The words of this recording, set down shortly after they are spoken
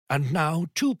And now,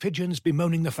 two pigeons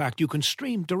bemoaning the fact you can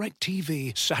stream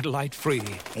DirecTV satellite-free.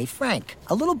 Hey, Frank,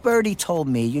 a little birdie told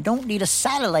me you don't need a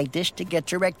satellite dish to get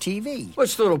DirecTV.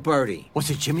 What's little birdie? Was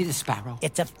it Jimmy the Sparrow?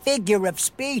 It's a figure of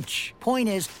speech. Point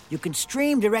is, you can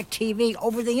stream DirecTV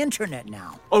over the internet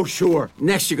now. Oh, sure.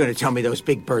 Next you're going to tell me those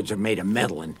big birds are made of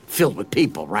metal and filled with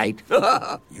people, right?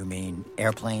 You mean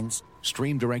airplanes?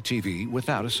 Stream DirecTV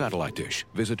without a satellite dish.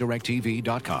 Visit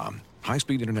DirecTV.com.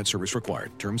 High-speed internet service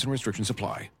required. Terms and restrictions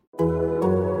apply. All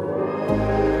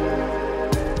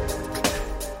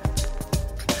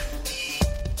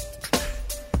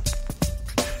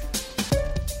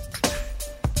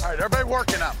right, everybody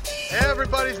working up.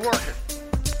 Everybody's working.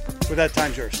 With that,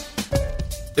 time's yours.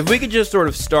 If we could just sort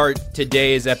of start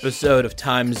today's episode of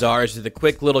Time's Ours with a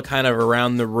quick little kind of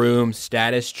around the room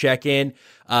status check-in.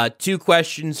 Two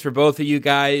questions for both of you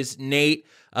guys. Nate,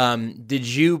 did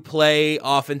you play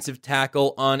offensive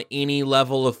tackle on any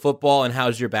level of football, and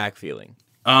how's your back feeling?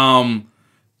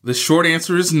 The short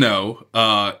answer is no.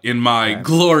 In my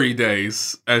glory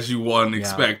days, as you wouldn't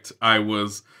expect, I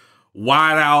was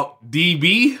wide out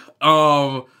DB.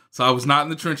 So I was not in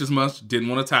the trenches much, didn't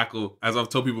want to tackle. As I've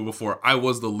told people before, I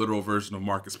was the literal version of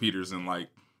Marcus Peters in like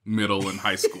middle and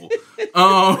high school.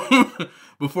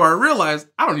 Before I realized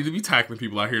I don't need to be tackling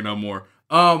people out here no more.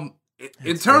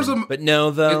 In terms of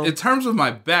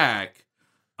my back,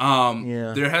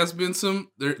 there has been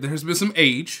some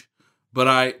age, but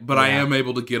I am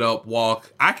able to get up,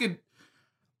 walk. I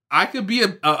could be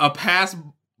a pass.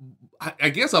 I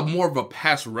guess I'm more of a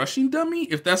pass rushing dummy,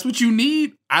 if that's what you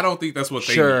need. I don't think that's what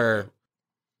they need.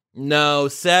 No,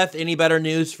 Seth, any better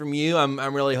news from you?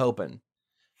 I'm really hoping.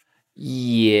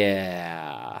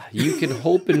 Yeah, you can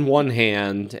hope in one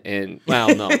hand, and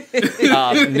no,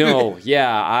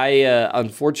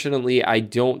 unfortunately, I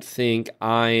don't think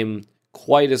I'm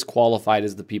quite as qualified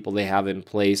as the people they have in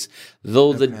place.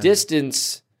 Though the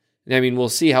distance, we'll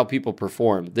see how people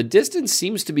perform. The distance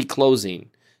seems to be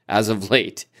closing as of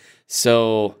late.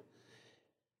 So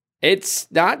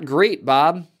it's not great,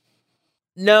 Bob.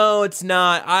 No, it's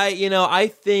not. I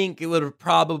think it would have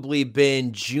probably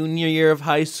been junior year of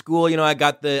high school. I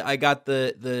got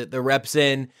the reps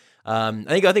in. I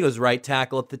think it was right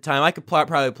tackle at the time. I could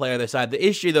probably play other side. The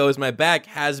issue though is my back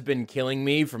has been killing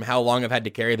me from how long I've had to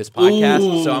carry this podcast.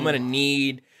 Ooh. So I'm gonna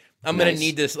need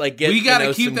this get. We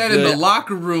gotta keep that in the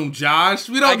locker room, Josh.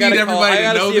 We don't need everybody to know this.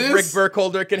 I gotta see if Rick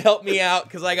Burkholder can help me out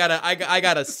because I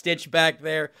gotta stitch back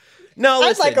there. No,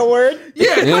 I'd like a word.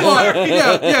 Yeah, come on.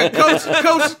 Yeah.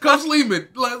 Coach Lehman,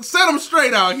 set him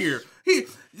straight out here. You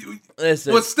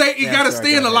gotta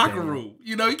stay in the locker room.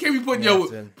 You can't be putting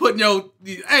your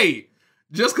hey,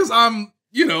 just because I'm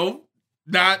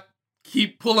not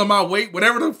keep pulling my weight,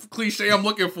 whatever the cliche I'm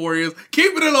looking for is,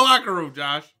 keep it in the locker room,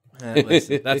 Josh.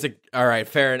 Listen, all right,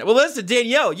 fair enough. Well, listen,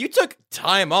 Danielle, you took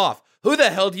time off. Who the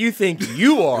hell do you think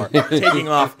you are taking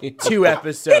off 2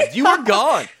 episodes? You were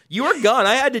gone.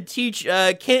 I had to teach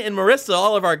Kent and Marissa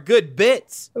all of our good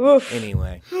bits. Oof.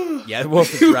 Anyway, yeah,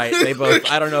 Wolf is right. They both.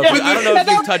 I don't know if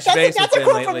you've touched base with them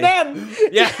lately. Them.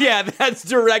 Yeah, that's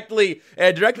directly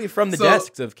from the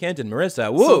desks of Kent and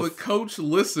Marissa. Woof. So the coach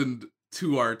listened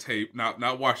to our tape,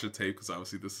 not watch the tape because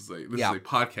obviously this is a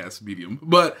podcast medium.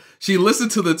 But she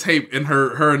listened to the tape and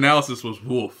her analysis was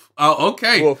woof. Oh,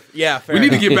 okay. Woof. Yeah, fair we need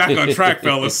enough. to get back on track,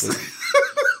 fellas.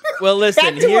 Well, listen.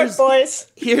 Back to work,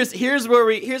 boys.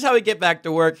 Here's how we get back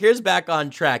to work. Here's back on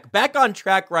track. Back on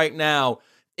track right now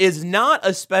is not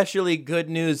especially good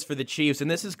news for the Chiefs,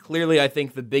 and this is clearly, I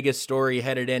think, the biggest story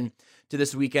headed in to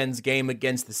this weekend's game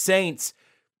against the Saints.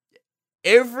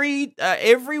 Every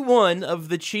one of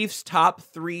the Chiefs' top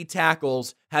 3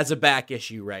 tackles has a back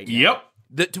issue right now.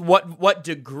 Yep. To what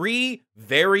degree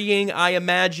varying, I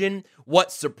imagine.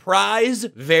 What surprise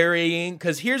varying,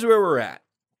 because here's where we're at.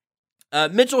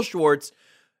 Mitchell Schwartz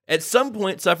at some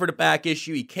point suffered a back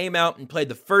issue. He came out and played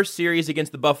the first series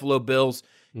against the Buffalo Bills.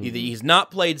 He's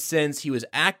not played since. He was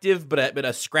active, but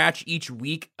a scratch each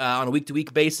week on a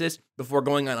week-to-week basis before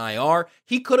going on IR.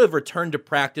 He could have returned to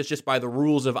practice just by the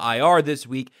rules of IR this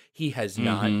week. He has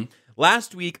not.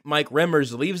 Last week, Mike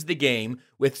Remmers leaves the game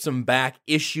with some back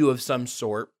issue of some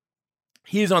sort.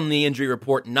 He's on the injury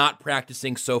report, not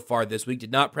practicing so far this week.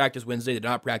 Did not practice Wednesday, did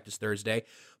not practice Thursday.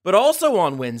 But also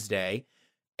on Wednesday,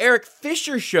 Eric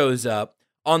Fisher shows up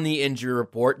on the injury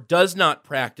report, does not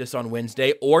practice on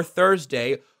Wednesday or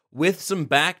Thursday with some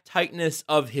back tightness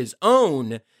of his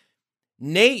own.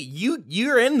 Nate,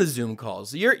 you're in the Zoom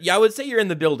calls. I would say you're in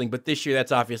the building, but this year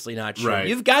that's obviously not true. Right.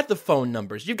 You've got the phone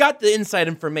numbers. You've got the inside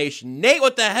information. Nate,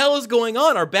 what the hell is going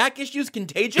on? Are back issues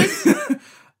contagious?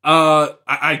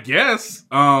 I guess.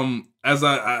 As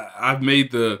I've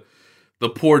made the the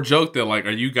poor joke that, like,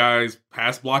 are you guys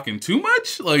pass blocking too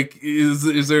much? Like,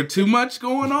 is there too much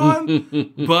going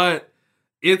on? But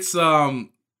it's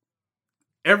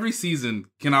every season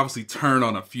can obviously turn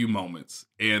on a few moments,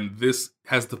 and this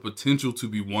has the potential to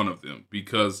be one of them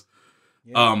because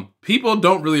people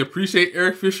don't really appreciate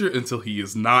Eric Fisher until he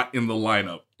is not in the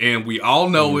lineup, and we all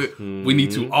know it. We need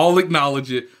to all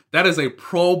acknowledge it. That is a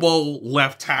Pro Bowl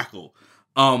left tackle.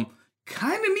 Kind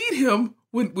of need him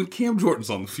when Cam Jordan's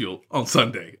on the field on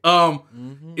Sunday.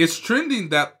 It's trending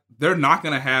that they're not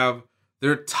going to have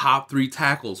their top 3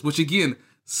 tackles, which again,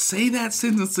 say that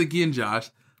sentence again, Josh,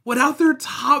 without their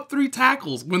top 3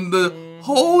 tackles when the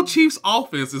whole Chiefs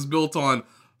offense is built on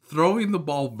throwing the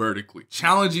ball vertically,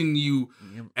 challenging you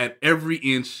at every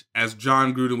inch, as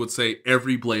John Gruden would say,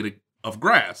 every blade of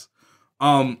grass.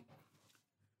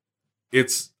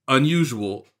 It's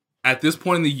unusual at this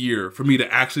point in the year for me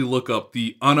to actually look up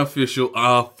the unofficial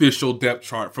official depth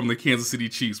chart from the Kansas City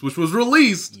Chiefs, which was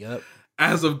released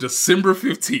as of December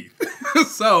 15th.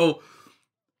 So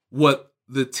what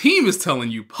the team is telling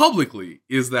you publicly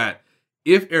is that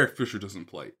if Eric Fisher doesn't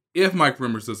play, if Mike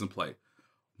Remmers doesn't play,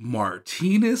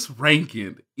 Martinez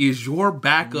Rankin is your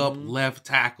backup left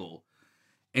tackle,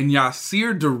 and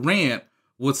Yasir Durant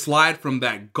would slide from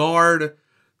that guard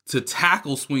to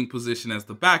tackle swing position as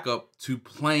the backup to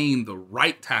playing the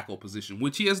right tackle position,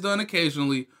 which he has done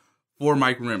occasionally for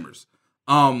Mike Remmers.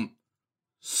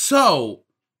 So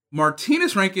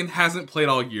Martinez Rankin hasn't played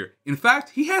all year. In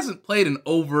fact, he hasn't played in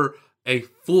over a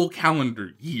full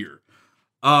calendar year.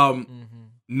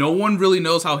 No one really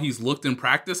knows how he's looked in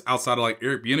practice outside of like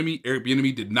Eric Bieniemy. Eric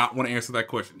Bieniemy did not want to answer that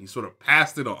question. He sort of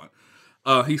passed it on.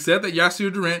 He said that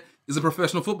Yasir Durant is a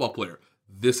professional football player.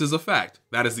 This is a fact.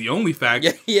 That is the only fact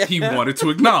he wanted to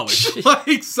acknowledge.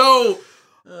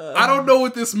 I don't know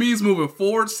what this means moving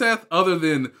forward, Seth, other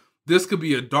than this could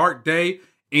be a dark day.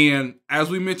 And as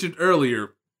we mentioned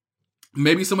earlier,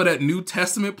 maybe some of that New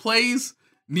Testament plays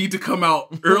need to come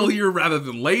out earlier rather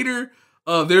than later.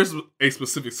 There's a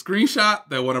specific screenshot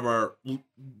that one of our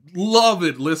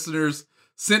beloved listeners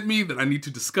sent me that I need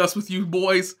to discuss with you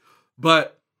boys.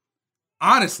 But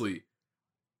honestly,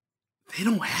 they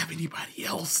don't have anybody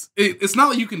else. It's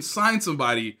not like you can sign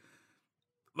somebody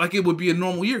like it would be a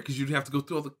normal year because you'd have to go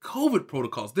through all the COVID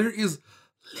protocols. There is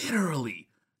literally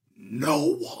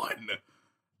no one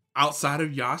outside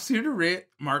of Yasir Durant,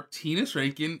 Martinez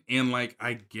Rankin, and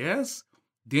I guess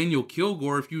Daniel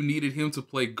Kilgore if you needed him to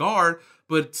play guard.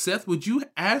 But Seth, would you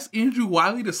ask Andrew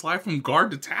Wiley to slide from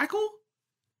guard to tackle?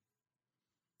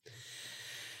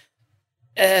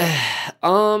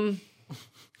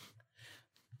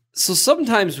 So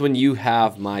sometimes when you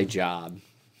have my job,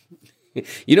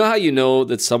 you know how you know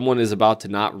that someone is about to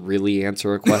not really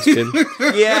answer a question?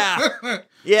 Yeah.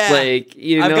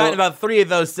 I've gotten about 3 of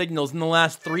those signals in the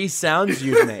last 3 sounds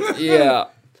you've made. Yeah.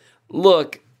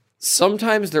 Look,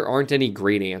 sometimes there aren't any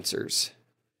great answers,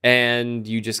 and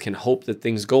you just can hope that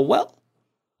things go well.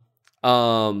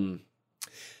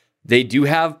 They do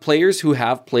have players who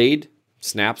have played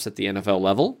snaps at the NFL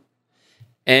level,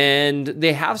 and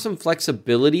they have some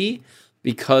flexibility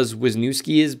because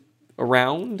Wisniewski is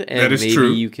around, and that is maybe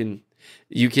true. you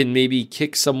can maybe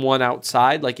kick someone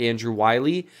outside like Andrew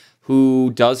Wiley,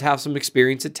 who does have some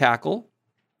experience at tackle.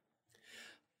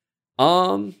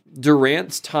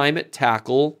 Durant's time at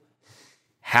tackle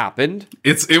happened.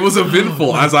 It was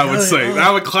eventful, as I would say.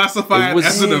 I would classify it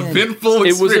as an eventful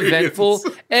experience. It was eventful.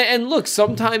 And look,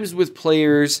 sometimes with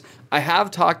players, I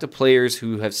have talked to players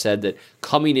who have said that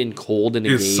coming in cold in a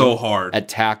game so hard at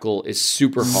tackle is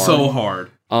super hard. So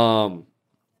hard.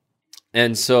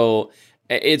 And so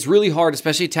it's really hard,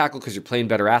 especially at tackle because you're playing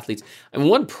better athletes. And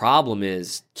one problem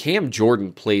is Cam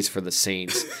Jordan plays for the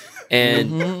Saints.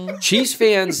 And Chiefs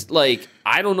fans,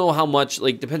 I don't know how much,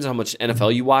 depends on how much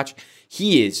NFL you watch.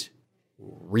 He is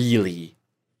really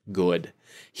good.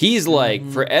 He's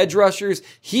for edge rushers,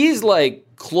 he's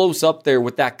close up there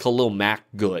with that Khalil Mack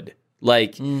good.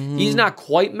 He's not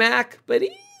quite Mack, but he's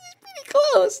pretty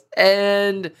close.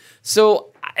 And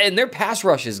so, and their pass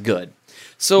rush is good.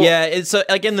 So yeah, it's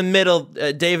in the middle,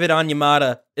 David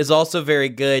Onyemata is also very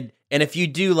good. And if you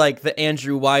do the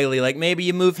Andrew Wiley, maybe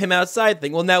you move him outside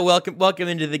thing. Well, now welcome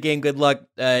into the game. Good luck,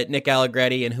 Nick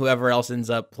Allegretti and whoever else ends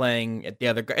up playing at the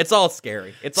other guard. It's all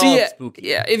scary. It's all spooky.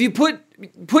 Yeah, if you putting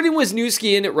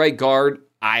Wisniewski in at right guard,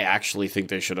 I actually think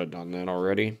they should have done that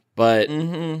already. But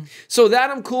so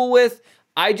that I'm cool with.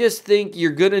 I just think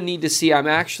you're gonna need to see. I'm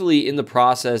actually in the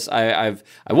process. I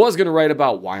was gonna write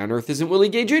about why on earth isn't Willie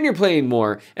Gay Jr. playing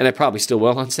more, and I probably still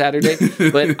will on Saturday.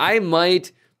 But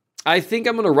I think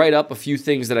I'm going to write up a few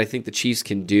things that I think the Chiefs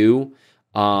can do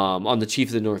on the Chief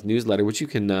of the North newsletter, which you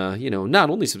can, not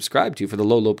only subscribe to for the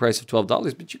low, low price of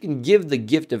 $12, but you can give the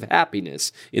gift of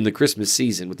happiness in the Christmas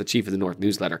season with the Chief of the North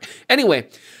newsletter. Anyway,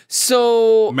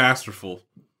 so... Masterful.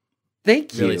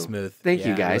 Thank you. Really smooth. Thank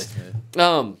you, guys.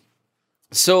 Really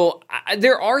So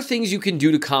there are things you can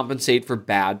do to compensate for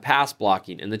bad pass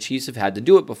blocking, and the Chiefs have had to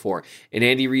do it before, and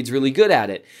Andy Reid's really good at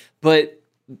it. But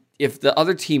if the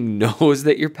other team knows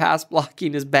that your pass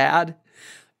blocking is bad,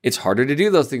 it's harder to do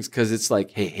those things because it's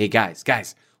like, hey, guys,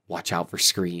 watch out for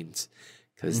screens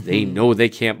because they know they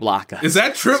can't block us. Is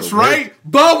that Trips right?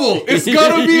 Bubble! It's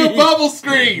going to be a bubble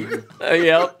screen!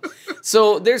 Yep.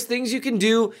 So there's things you can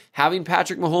do. Having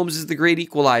Patrick Mahomes is the great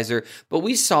equalizer, but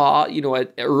we saw,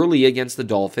 early against the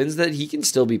Dolphins that he can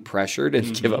still be pressured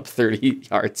and give up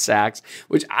 30-yard sacks,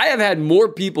 which I have had more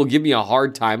people give me a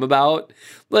hard time about.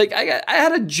 Like, I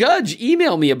had a judge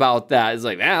email me about that. It's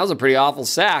like, man, that was a pretty awful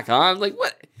sack, huh? I'm like,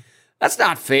 what? That's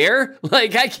not fair.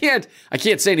 Like, I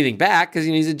can't say anything back because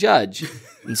he's a judge.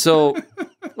 And so,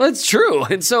 well, it's true.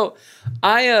 And so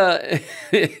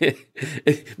it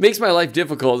makes my life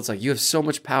difficult. It's like, you have so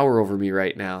much power over me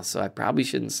right now, so I probably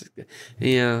shouldn't.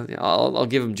 Yeah, I'll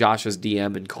give him Josh's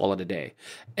DM and call it a day.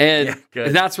 And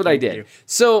that's what I did. You.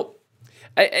 So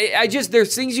I just,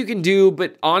 there's things you can do,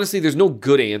 but honestly, there's no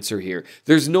good answer here.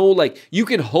 There's no, you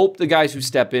can hope the guys who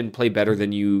step in play better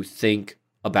than you think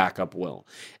a backup will.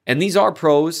 And these are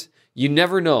pros. You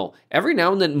never know. Every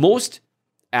now and then, most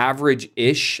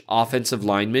average-ish offensive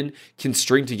linemen can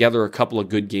string together a couple of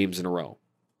good games in a row.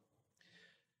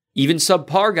 Even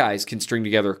subpar guys can string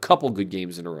together a couple good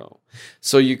games in a row.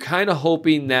 So you're kind of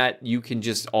hoping that you can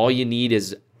just, all you need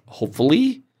is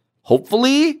hopefully,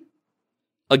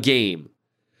 a game.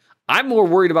 I'm more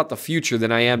worried about the future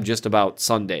than I am just about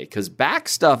Sunday, because back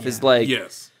stuff is like,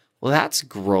 well, that's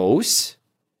gross.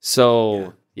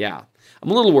 So, yeah, I'm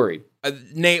a little worried.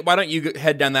 Nate, why don't you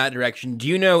head down that direction? Do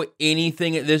you know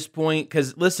anything at this point?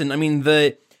 Because, listen, I mean,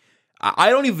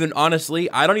 I don't even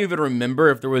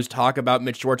remember if there was talk about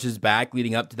Mitch Schwartz's back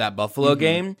leading up to that Buffalo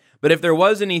game. But if there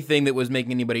was anything that was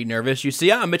making anybody nervous, you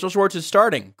see, Mitchell Schwartz is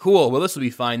starting. Cool. Well, this will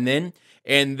be fine then.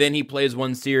 And then he plays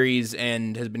one series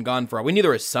and has been gone for a while. We knew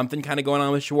there was something kind of going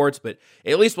on with Schwartz, but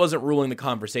it at least wasn't ruling the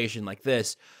conversation like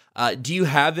this. Do you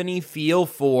have any feel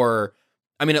for...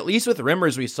 I mean, at least with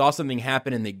Remmers, we saw something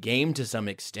happen in the game to some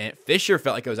extent. Fisher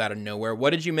felt like it was out of nowhere. What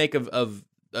did you make of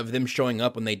them showing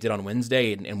up when they did on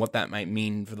Wednesday and what that might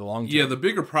mean for the long term? Yeah, the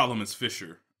bigger problem is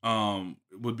Fisher,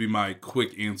 would be my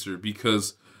quick answer,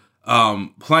 because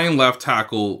playing left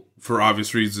tackle for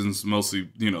obvious reasons, mostly,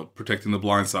 protecting the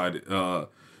blind side,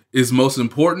 is most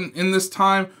important in this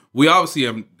time. We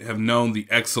obviously have known the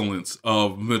excellence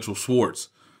of Mitchell Schwartz.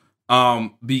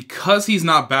 Because he's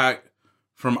not back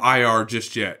from IR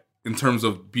just yet in terms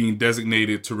of being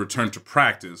designated to return to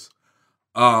practice,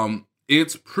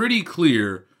 it's pretty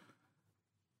clear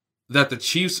that the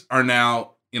Chiefs are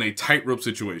now in a tightrope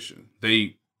situation.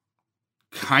 They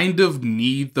kind of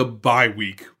need the bye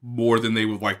week more than they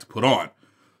would like to put on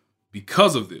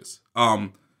because of this.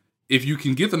 If you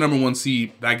can get the number 1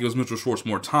 seed, that gives Mitchell Schwartz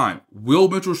more time. Will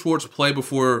Mitchell Schwartz play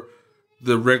before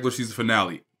the regular season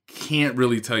finale? Can't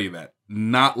really tell you that.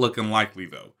 Not looking likely,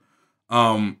 though.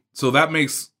 So that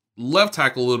makes left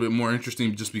tackle a little bit more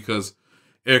interesting just because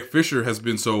Eric Fisher has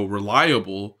been so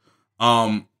reliable.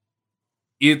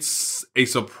 It's a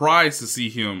surprise to see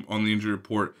him on the injury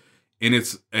report, and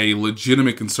it's a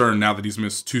legitimate concern now that he's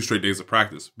missed 2 straight days of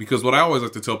practice. Because what I always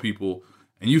like to tell people,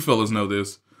 and you fellas know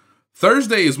this,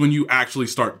 Thursday is when you actually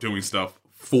start doing stuff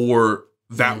for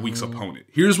that week's opponent.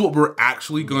 Here's what we're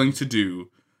actually going to do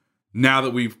now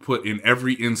that we've put in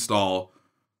every install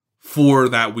for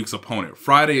that week's opponent.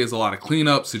 Friday is a lot of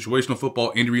cleanup, situational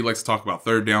football. Andy Reid likes to talk about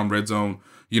third down, red zone.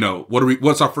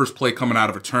 What's our first play coming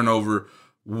out of a turnover?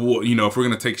 If we're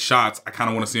going to take shots, I kind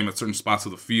of want to see him at certain spots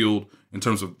of the field in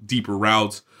terms of deeper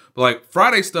routes. But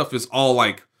Friday stuff is all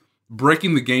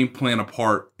breaking the game plan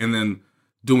apart and then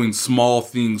doing small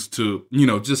things to,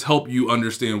 just help you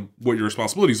understand what your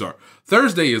responsibilities are.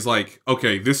 Thursday is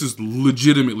okay, this is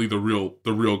legitimately the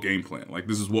real game plan.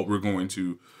 This is what we're going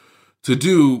to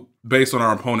do based on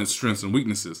our opponent's strengths and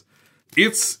weaknesses.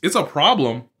 It's a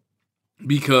problem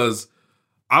because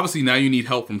obviously now you need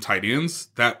help from tight ends.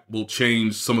 That will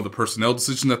change some of the personnel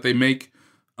decisions that they make.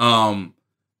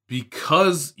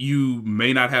 Because you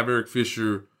may not have Eric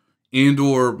Fisher and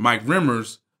or Mike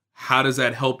Remmers, how does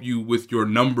that help you with your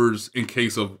numbers in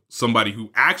case of somebody who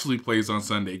actually plays on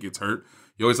Sunday gets hurt?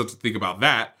 You always have to think about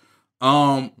that.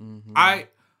 I'm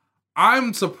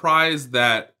surprised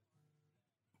that,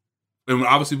 and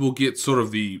obviously we'll get sort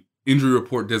of the injury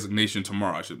report designation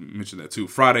tomorrow. I should mention that too.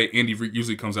 Friday, Andy Reid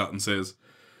usually comes out and says,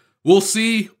 we'll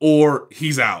see, or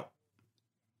he's out.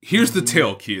 Here's the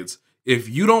tale, kids. If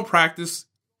you don't practice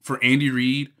for Andy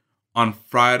Reid on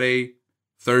Friday,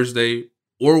 Thursday,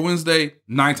 or Wednesday,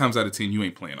 9 times out of 10, you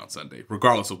ain't playing on Sunday,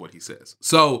 regardless of what he says.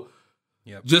 So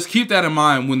just keep that in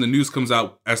mind when the news comes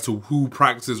out as to who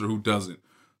practices or who doesn't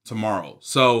tomorrow.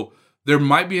 So there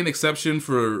might be an exception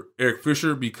for Eric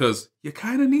Fisher because you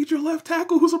kind of need your left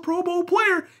tackle who's a Pro Bowl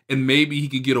player, and maybe he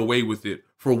could get away with it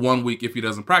for 1 week if he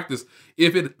doesn't practice,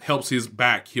 if it helps his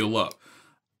back heal up.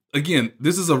 Again,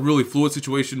 this is a really fluid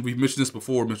situation. We've mentioned this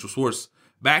before, Mitchell Schwartz.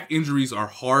 Back injuries are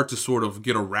hard to sort of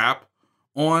get a wrap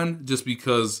on just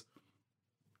because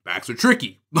backs are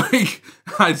tricky. Like,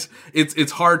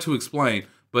 it's hard to explain,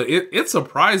 but it's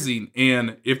surprising.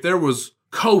 And if there was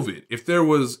COVID, if there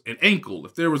was an ankle,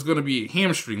 if there was going to be a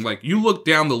hamstring, like you look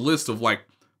down the list of like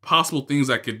possible things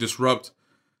that could disrupt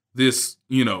this,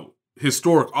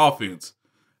 historic offense.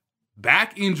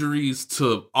 Back injuries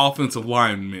to offensive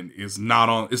linemen is not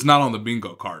on the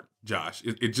bingo card, Josh.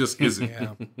 It just isn't.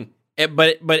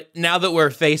 But now that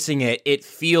we're facing it, it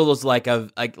feels like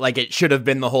it should have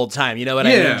been the whole time. You know what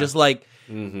I mean? Just like,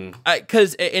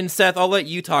 because and Seth, I'll let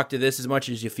you talk to this as much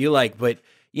as you feel like, but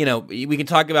we can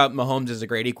talk about Mahomes as a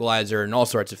great equalizer and all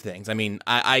sorts of things. I mean,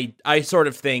 I sort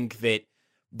of think that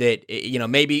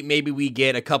maybe we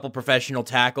get a couple professional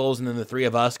tackles and then the three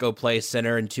of us go play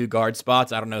center and 2 guard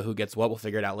spots. I don't know who gets what. We'll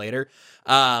figure it out later.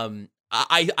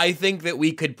 I think that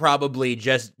we could probably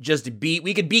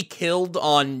we could be killed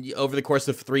over the course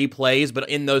of 3 plays, but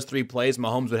in those 3 plays,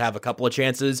 Mahomes would have a couple of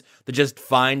chances to just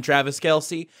find Travis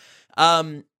Kelce.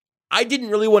 I didn't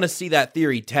really want to see that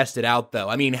theory tested out, though.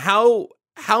 I mean, how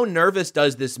nervous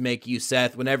does this make you,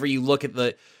 Seth, whenever you look at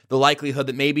the likelihood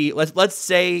that maybe, let's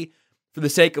say, for the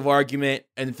sake of argument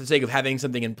and for the sake of having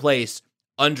something in place,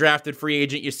 undrafted free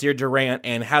agent Yasir Durant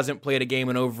and hasn't played a game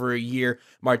in over a year,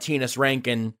 Martinez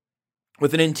Rankin,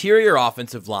 with an interior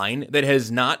offensive line that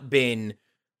has not been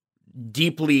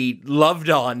deeply loved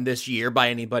on this year by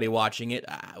anybody watching it.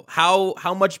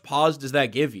 How much pause does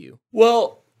that give you?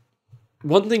 Well,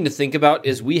 one thing to think about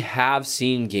is we have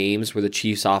seen games where the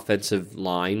Chiefs' offensive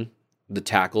line, the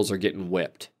tackles are getting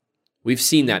whipped. We've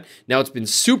seen that. Now, it's been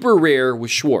super rare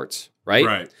with Schwartz, right?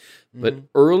 Right. But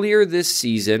earlier this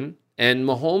season, and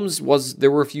Mahomes there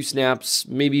were a few snaps,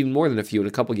 maybe even more than a few in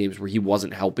a couple games where he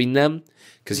wasn't helping them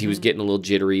because he was getting a little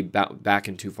jittery,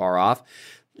 backing too far off.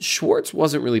 Schwartz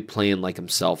wasn't really playing like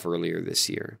himself earlier this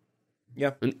year.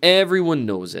 Yeah. And everyone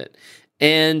knows it.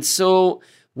 And so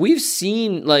we've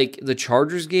seen, like, the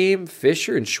Chargers game,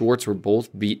 Fisher and Schwartz were both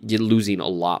losing a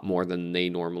lot more than they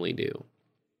normally do.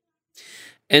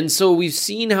 And so we've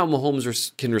seen how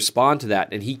Mahomes can respond to that,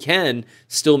 and he can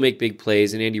still make big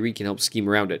plays, and Andy Reid can help scheme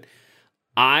around it.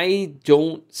 I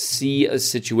don't see a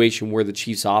situation where the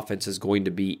Chiefs' offense is going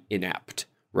to be inept,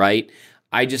 right?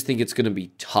 I just think it's going to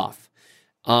be tough.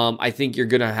 I think you're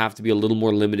going to have to be a little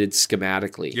more limited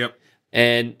schematically. Yep.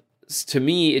 And to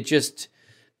me, it just...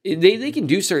 They can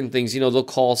do certain things, they'll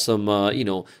call some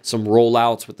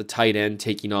rollouts with the tight end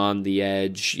taking on the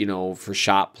edge, for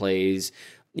shot plays.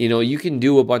 You can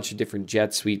do a bunch of different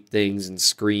jet sweep things and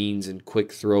screens and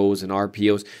quick throws and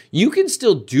RPOs. You can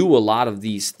still do a lot of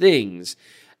these things.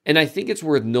 And I think it's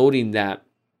worth noting that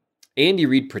Andy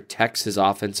Reid protects his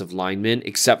offensive linemen,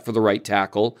 except for the right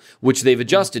tackle, which they've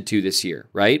adjusted to this year,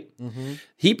 right? Mm-hmm.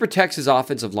 He protects his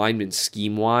offensive linemen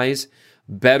scheme-wise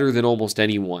better than almost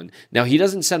anyone. Now, he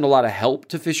doesn't send a lot of help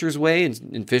to Fisher's way,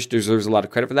 and Fish deserves a lot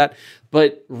of credit for that,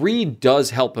 but Reid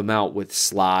does help him out with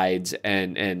slides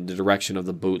and the direction of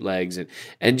the bootlegs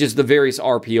and just the various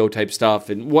RPO type stuff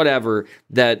and whatever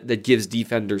that gives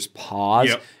defenders pause.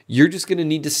 Yep. You're just going to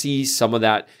need to see some of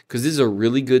that because this is a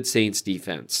really good Saints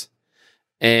defense.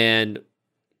 And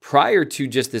prior to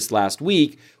just this last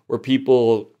week where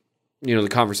people, the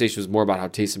conversation was more about how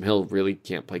Taysom Hill really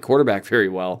can't play quarterback very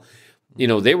well,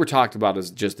 they were talked about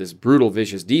as just this brutal,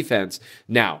 vicious defense.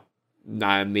 Now,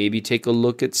 maybe take a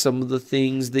look at some of the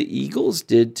things the Eagles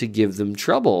did to give them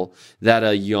trouble that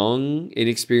a young,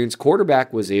 inexperienced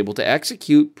quarterback was able to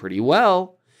execute pretty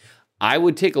well. I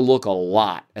would take a look a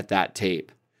lot at that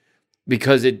tape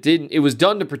because it was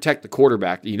done to protect the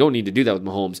quarterback. You don't need to do that with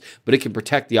Mahomes, but it can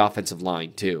protect the offensive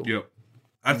line too. Yep.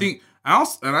 I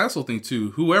also think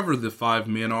too, whoever the 5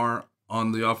 men are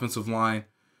on the offensive line,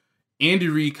 Andy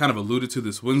Reid kind of alluded to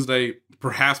this Wednesday,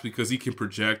 perhaps because he can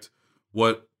project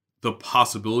what the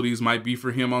possibilities might be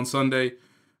for him on Sunday.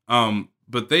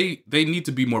 But they need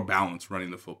to be more balanced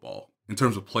running the football in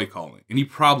terms of play calling, and he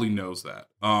probably knows that.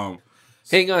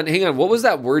 Hang on. What was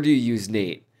that word you used,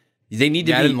 Nate? They need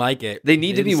to be. I didn't like it. They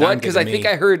need to be what? Because I think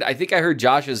I heard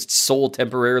Josh's soul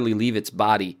temporarily leave its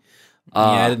body. Yeah,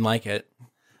 I didn't like it.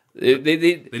 They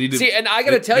need to see, and I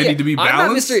got to tell you, they need to be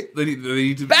balanced. They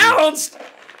need to be balanced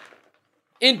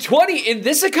in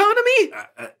this economy.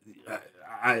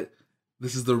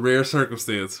 This is the rare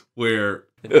circumstance where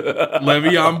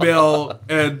Le'Veon Bell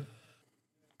and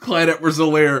Clyde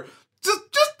Edwards-Helaire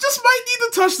just might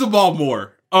need to touch the ball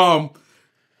more.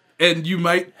 And you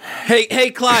might.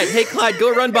 Hey, Clyde,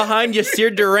 go run behind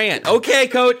Yasir Durant. Okay,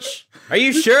 coach. Are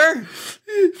you sure?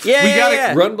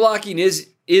 Yeah. Run blocking is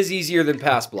easier than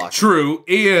pass blocking. True,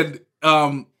 and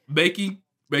making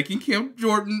Cam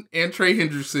Jordan and Trey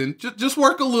Hendrickson just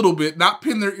work a little bit, not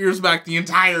pin their ears back the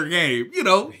entire game.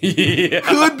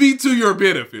 Could be to your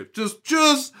benefit.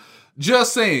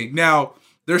 Just saying. Now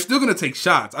they're still going to take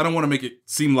shots. I don't want to make it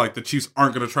seem like the Chiefs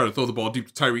aren't going to try to throw the ball deep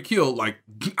to Tyreek Hill. Like,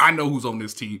 I know who's on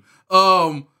this team.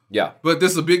 But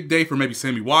this is a big day for maybe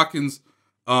Sammy Watkins.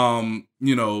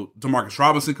 Demarcus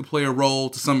Robinson could play a role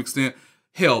to some extent.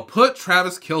 Hell, put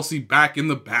Travis Kelce back in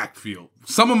the backfield.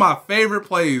 Some of my favorite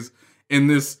plays in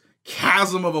this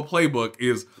chasm of a playbook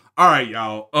is, all right,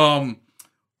 y'all,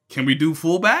 can we do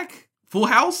fullback? Full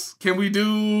house? Can we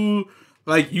do,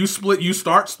 like, you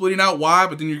start splitting out wide,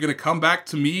 but then you're going to come back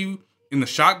to me in the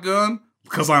shotgun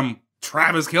because I'm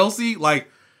Travis Kelce? Like,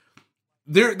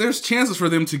 there's chances for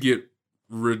them to get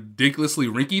ridiculously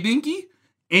rinky-dinky,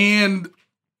 and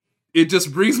it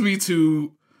just brings me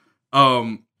to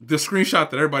the screenshot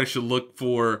that everybody should look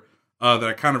for that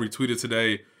I kind of retweeted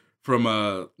today from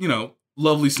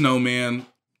Lovely Snowman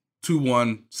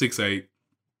 2168,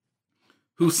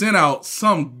 who sent out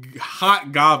some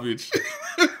hot garbage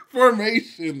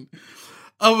formation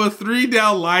of a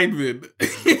 3-down lineman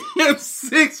and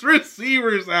 6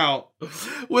 receivers out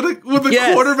with a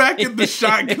quarterback in the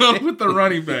shotgun with the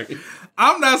running back.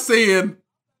 I'm not saying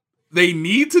they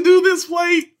need to do this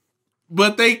play,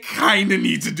 but they kind of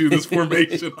need to do this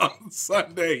formation on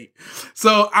Sunday.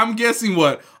 So I'm guessing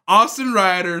Austin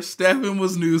Ryder, Stefan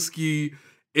Wisniewski,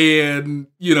 and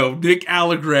Nick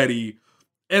Allegretti,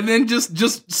 and then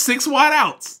just 6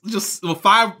 wideouts, just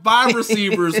 5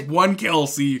 receivers, 1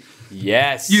 Kelce.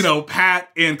 Yes, Pat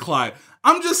and Clyde.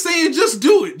 I'm just saying, just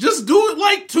do it. Just do it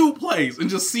like 2 plays and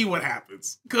just see what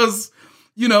happens. Because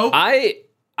I've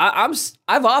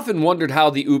often wondered how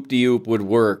the oop-de-oop would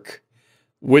work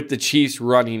with the Chiefs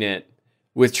running it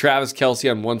with Travis Kelce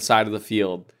on one side of the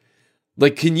field.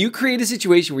 Like, can you create a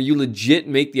situation where you legit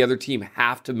make the other team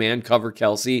have to man cover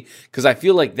Kelce? Because I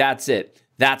feel like that's it.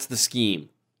 That's the scheme.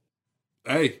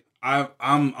 Hey,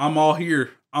 I'm all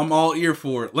here. I'm all ear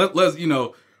for it. Let's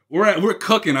we're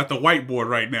cooking at the whiteboard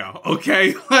right now.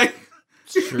 Okay, like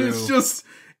it's just.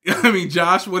 I mean,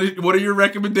 Josh, what are your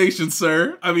recommendations,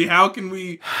 sir? I mean, how can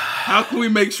we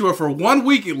make sure for 1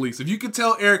 week at least, if you could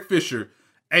tell Eric Fisher,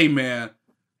 hey man,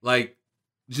 like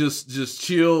just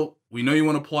chill. We know you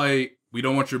want to play. We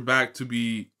don't want your back to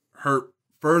be hurt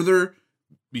further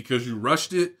because you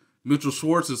rushed it. Mitchell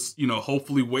Schwartz is,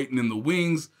 hopefully waiting in the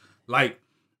wings. Like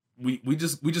we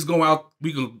just go out.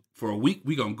 For a week.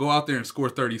 We gonna go out there and score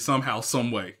 30 somehow, some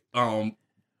way.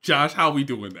 Josh, how we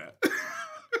doing that?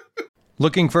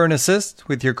 Looking for an assist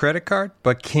with your credit card,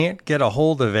 but can't get a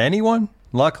hold of anyone?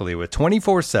 Luckily, with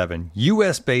 24/7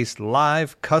 U.S.-based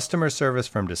live customer service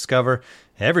from Discover,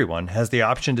 everyone has the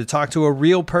option to talk to a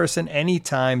real person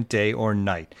anytime, day or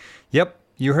night. Yep,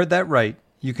 you heard that right.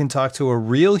 You can talk to a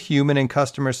real human in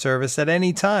customer service at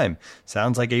any time.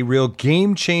 Sounds like a real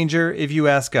game changer if you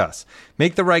ask us.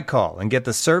 Make the right call and get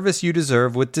the service you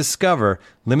deserve with Discover.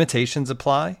 Limitations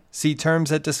apply. See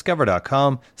terms at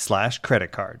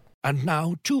discover.com/creditcard. And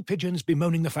now, 2 pigeons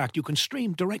bemoaning the fact you can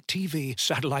stream DirecTV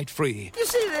satellite-free. You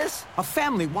see this? A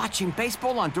family watching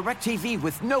baseball on DirecTV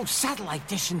with no satellite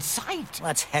dish in sight.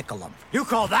 Let's heckle them. You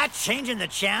call that changing the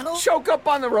channel? Choke up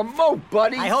on the remote,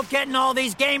 buddy. I hope getting all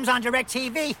these games on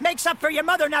DirecTV makes up for your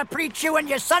mother not pre-chewing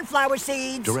your sunflower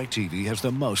seeds. DirecTV has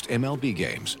the most MLB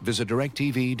games. Visit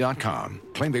DirecTV.com.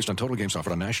 Claim based on total games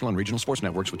offered on national and regional sports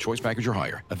networks with choice package or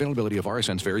higher. Availability of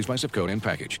RSNs varies by zip code and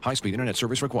package. High-speed internet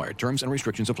service required. Terms and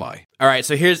restrictions apply. All right,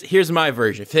 so here's my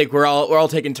version. I think we're all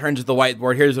taking turns at the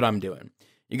whiteboard. Here's what I'm doing.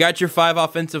 You got your 5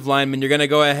 offensive linemen. You're gonna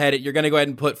go ahead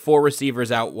and put 4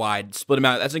 receivers out wide. Split them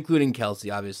out. That's including Kelce,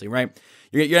 obviously, right?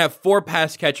 You're gonna have 4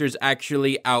 pass catchers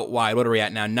actually out wide. What are we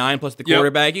at now? 9 plus the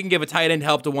quarterback. Yep. You can give a tight end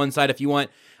help to one side if you want,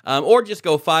 or just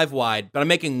go 5 wide. But I'm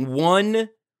making 1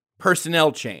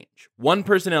 personnel change. 1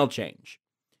 personnel change.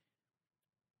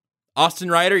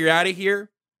 Austin Ryder, you're out of here.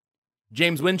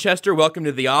 James Winchester, welcome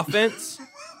to the offense.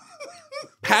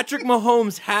 Patrick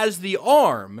Mahomes has the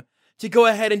arm to go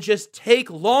ahead and just take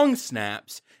long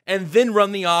snaps and then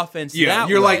run the offense that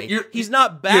way. He's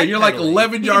not back. Yeah, you're like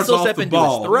 11 yards off the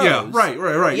ball. Yeah,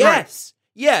 right. Yes.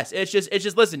 Yes, it's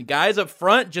just listen, guys up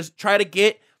front, just try to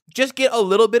get a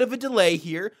little bit of a delay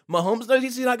here. Mahomes knows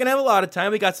he's not going to have a lot of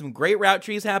time. We got some great route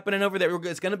trees happening over there.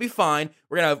 It's going to be fine.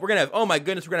 We're going to have, oh my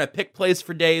goodness, we're going to have pick plays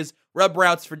for days, rub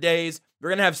routes for days. We're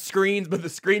going to have screens, but the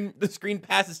screen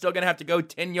pass is still going to have to go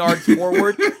 10 yards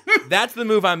forward. That's the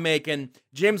move I'm making.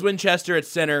 James Winchester at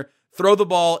center. Throw the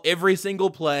ball every single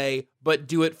play, but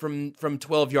do it from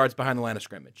 12 yards behind the line of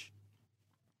scrimmage.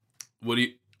 What do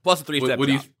you plus a 3-step What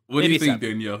do you think, 7.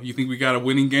 Danielle? You think we got a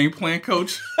winning game plan,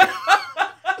 Coach?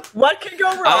 What could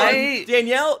go wrong?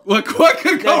 Danielle, what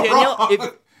could go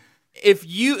wrong? If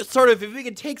we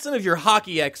could take some of your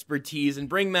hockey expertise and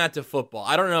bring that to football,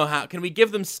 I don't know how. Can we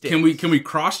give them sticks? Can we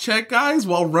cross check guys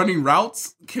while running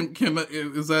routes?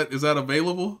 Is that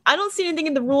available? I don't see anything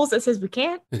in the rules that says we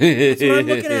can't. That's what I'm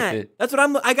looking at.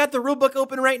 I got the rule book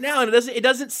open right now, and it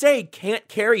doesn't say can't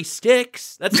carry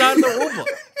sticks. That's not in the rule book.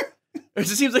 It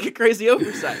just seems like a crazy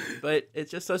oversight, but it's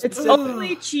just so specific. It's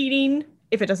totally cheating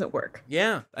if it doesn't work.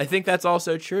 Yeah, I think that's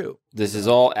also true. This is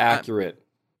all accurate.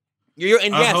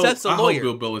 Seth's a lawyer. I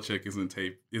hope Bill Belichick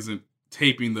isn't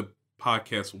taping the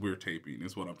podcast we're taping.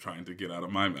 Is what I'm trying to get out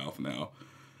of my mouth now.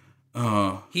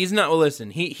 He's not. Well,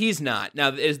 listen, he's not. Now,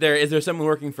 is there someone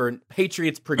working for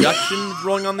Patriots production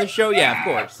rolling on this show? Yeah, of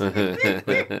course.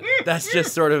 That's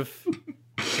just sort of.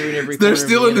 They're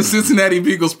still in the Cincinnati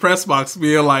Bengals press box,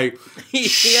 being like,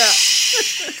 "Yeah,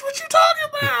 what you talking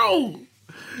about?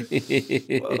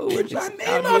 Whoa, we're just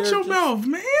name out your mouth,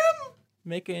 man."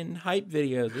 Making hype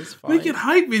videos is fine.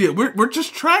 We're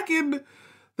just tracking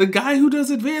the guy who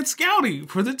does advanced scouting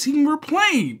for the team we're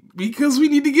playing because we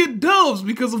need to get dubs.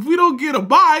 Because if we don't get a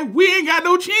bye, we ain't got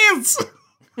no chance.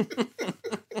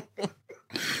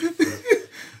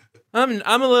 I'm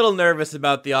a little nervous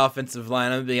about the offensive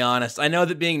line, I'm gonna be honest. I know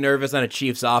that being nervous on a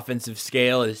Chiefs offensive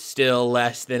scale is still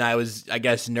less than I was, I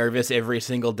guess, nervous every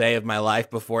single day of my life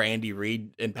before Andy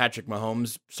Reid and Patrick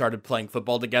Mahomes started playing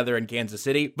football together in Kansas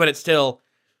City. But it's still,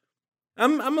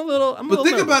 I'm a little nervous.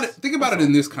 Think about it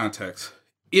in this context.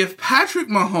 If Patrick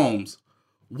Mahomes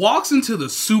walks into the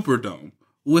Superdome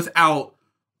without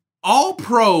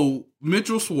All-Pro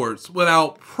Mitchell Schwartz,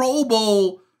 without Pro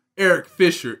Bowl Eric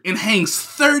Fisher, and hangs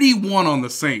 31 on the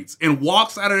Saints and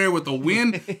walks out of there with a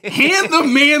win, hand the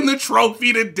man the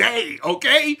trophy today,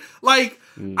 okay? Like,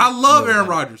 I love Aaron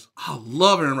Rodgers.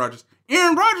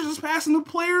 Aaron Rodgers is passing to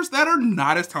players that are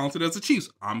not as talented as the Chiefs.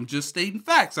 I'm just stating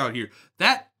facts out here.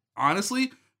 That,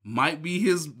 honestly, might be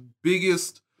his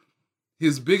biggest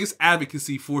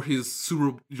advocacy for his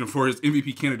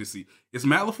MVP candidacy. Is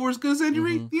Matt LaFleur as good as Andy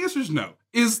Reid? The answer is no.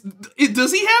 Does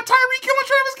he have Tyreek Hill and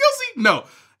Travis Kelce? No.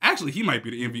 Actually, he might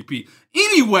be the MVP.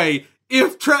 Anyway,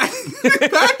 if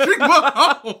Patrick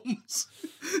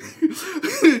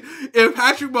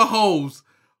Mahomes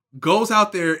goes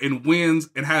out there and wins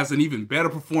and has an even better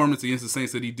performance against the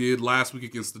Saints than he did last week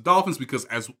against the Dolphins, because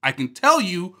as I can tell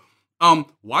you,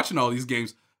 watching all these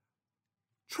games,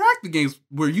 track the games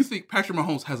where you think Patrick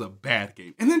Mahomes has a bad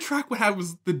game, and then track what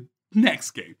happens the next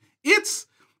game. It's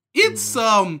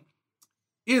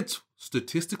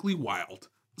statistically wild.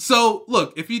 So,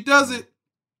 look, if he does it,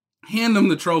 hand him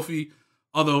the trophy,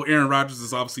 although Aaron Rodgers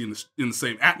is obviously in the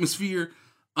same atmosphere.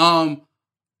 I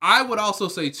would also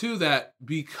say, too, that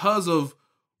because of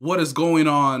what is going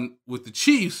on with the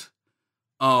Chiefs,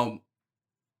 I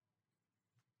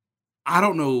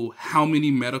don't know how many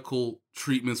medical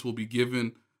treatments will be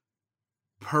given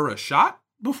per a shot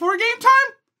before game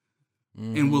time.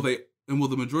 And will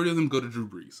the majority of them go to Drew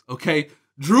Brees? Okay?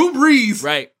 Drew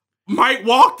Brees might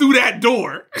walk through that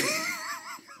door.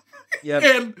 Yep.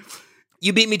 And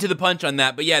you beat me to the punch on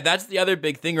that. But yeah, that's the other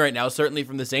big thing right now, certainly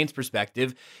from the Saints'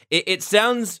 perspective. It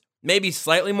sounds maybe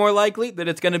slightly more likely that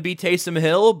it's going to be Taysom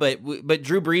Hill, but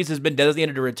Drew Brees has been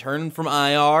designated to return from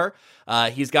IR.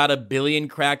 He's got 1 billion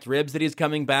cracked ribs that he's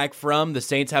coming back from. The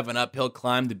Saints have an uphill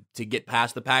climb to get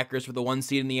past the Packers for the 1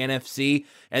 seed in the NFC.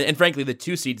 And frankly, the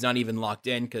 2 seed's not even locked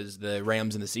in because the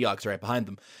Rams and the Seahawks are right behind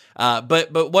them.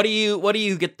 But what do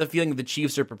you get the feeling that the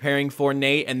Chiefs are preparing for,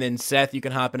 Nate? And then Seth, you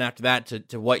can hop in after that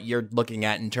to what you're looking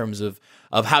at in terms of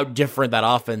how different that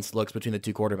offense looks between the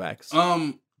two quarterbacks.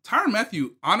 Tyrann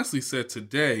Mathieu honestly said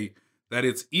today that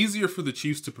it's easier for the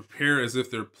Chiefs to prepare as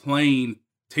if they're playing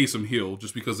Taysom Hill,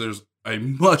 just because there's a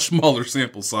much smaller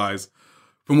sample size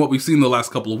from what we've seen the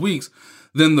last couple of weeks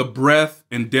than the breadth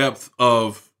and depth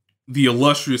of the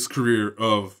illustrious career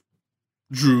of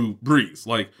Drew Brees.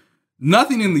 Like,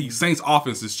 nothing in the Saints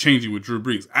offense is changing with Drew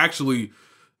Brees. Actually,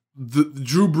 the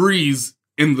Drew Brees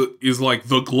is like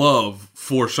the glove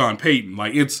for Sean Payton.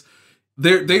 Like,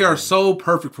 they are so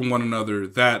perfect from one another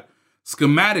that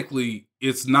schematically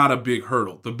it's not a big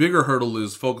hurdle. The bigger hurdle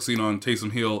is focusing on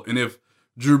Taysom Hill, and if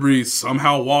Drew Brees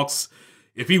somehow walks,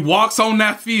 if he walks on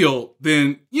that field,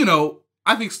 then,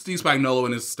 I think Steve Spagnuolo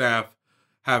and his staff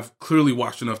have clearly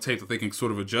watched enough tape that they can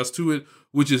sort of adjust to it,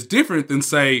 which is different than,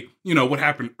 say, what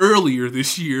happened earlier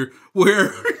this year,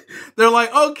 where they're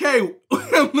like, okay,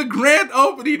 the grand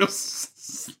opening of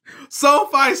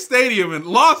SoFi Stadium in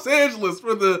Los Angeles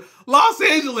for the Los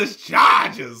Angeles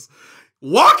Chargers.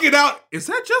 Walking out, is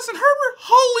that Justin Herbert?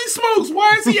 Holy smokes,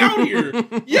 why is he out here?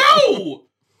 Yo,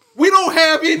 we don't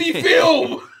have any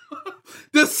film.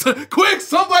 Just quick,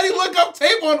 somebody look up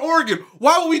tape on Oregon.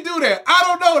 Why would we do that? I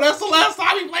don't know. That's the last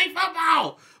time we played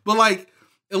football. But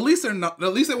at least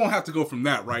they won't have to go from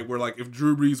that, right? Where if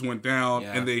Drew Brees went down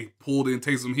and they pulled in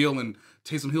Taysom Hill and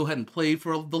Taysom Hill hadn't played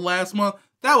for the last month,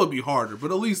 that would be harder.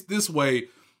 But at least this way,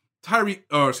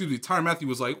 Tyrann Mathieu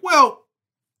was like, well,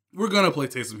 we're gonna play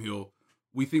Taysom Hill.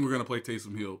 We think we're gonna play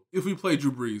Taysom Hill. If we play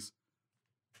Drew Brees,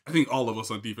 I think all of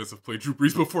us on defense have played Drew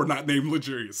Brees before, not named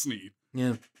L'Jarius Sneed.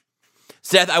 Yeah.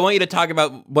 Seth, I want you to talk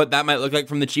about what that might look like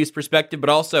from the Chiefs' perspective, but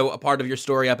also a part of your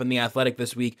story up in The Athletic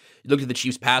this week. You looked at the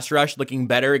Chiefs' pass rush looking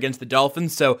better against the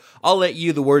Dolphins, so I'll let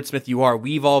you, the wordsmith you are,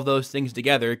 weave all of those things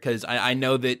together, because I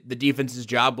know that the defense's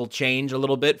job will change a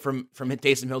little bit from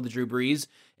Taysom Hill to Drew Brees,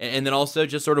 and then also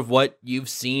just sort of what you've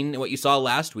seen, what you saw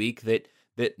last week that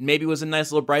maybe was a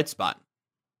nice little bright spot.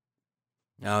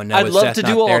 Oh, no, I'd love to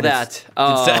do all that.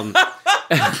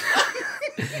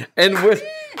 And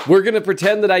we're going to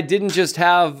pretend that I didn't just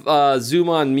have Zoom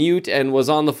on mute and was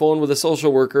on the phone with a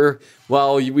social worker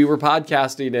while we were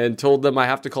podcasting and told them I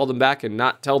have to call them back and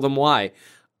not tell them why.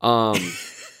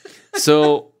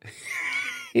 So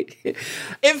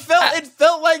it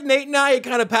felt like Nate and I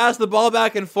kind of passed the ball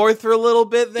back and forth for a little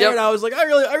bit there, and I was like, I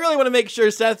really want to make sure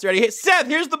Seth's ready. Hey, Seth,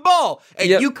 here's the ball, and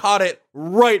you caught it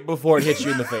right before it hit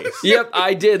you in the face. Yep,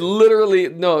 I did. Literally,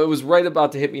 no, it was right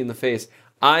about to hit me in the face.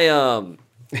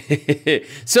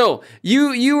 So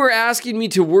you were asking me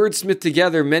to wordsmith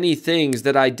together many things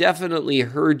that I definitely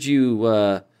heard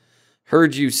you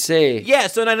say. Yeah,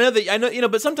 so and I know,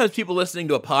 but sometimes people listening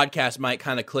to a podcast might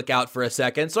kind of click out for a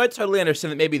second. So I totally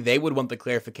understand that maybe they would want the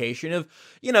clarification of,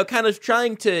 kind of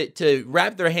trying to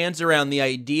wrap their hands around the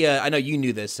idea. I know you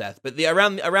knew this, Seth, but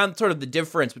around sort of the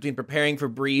difference between preparing for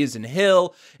Brees and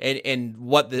Hill and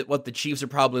what the Chiefs are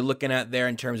probably looking at there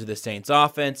in terms of the Saints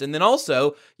offense. And then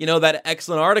also, that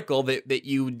excellent article that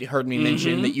you heard me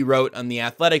mention that you wrote on The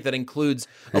Athletic that includes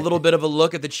a little bit of a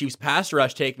look at the Chiefs pass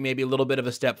rush taking maybe a little bit of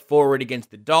a step forward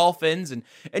against the Dolphins, and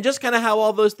just kind of how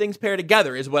all those things pair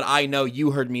together is what I know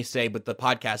you heard me say, but the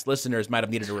podcast listeners might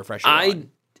have needed a refresher on.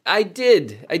 I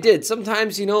did.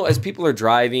 Sometimes, as people are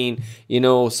driving,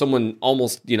 someone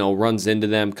almost, runs into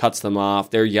them, cuts them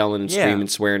off. They're yelling and screaming,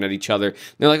 swearing at each other. And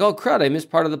they're like, oh, crud, I missed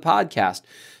part of the podcast.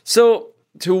 So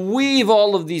to weave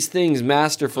all of these things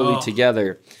masterfully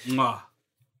together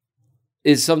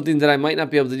is something that I might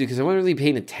not be able to do because I wasn't really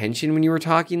paying attention when you were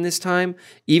talking this time,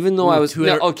 even though I was... I'm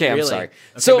sorry. Okay,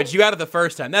 but you got it the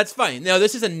first time. That's fine. No,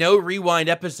 this is a no rewind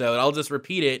episode. I'll just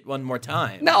repeat it one more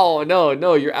time. No,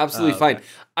 you're absolutely fine.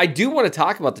 I do want to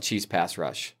talk about the Chiefs pass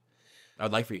rush. I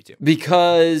would like for you to.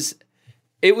 Because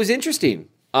it was interesting.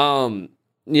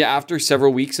 After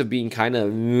several weeks of being kind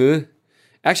of...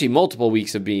 actually, multiple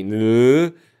weeks of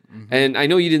being... And I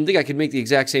know you didn't think I could make the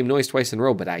exact same noise twice in a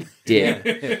row, but I did.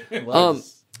 They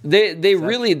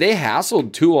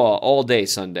hassled Tua all day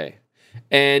Sunday,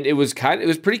 and it was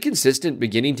pretty consistent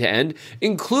beginning to end,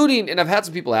 including, and I've had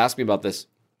some people ask me about this,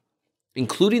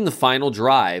 including the final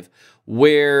drive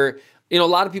where a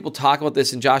lot of people talk about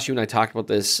this, and Josh, you and I talked about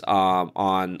this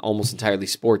on Almost Entirely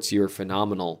Sports, your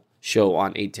phenomenal show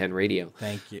on 810 Radio.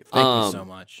 Thank you so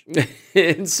much.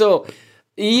 And so.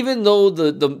 Even though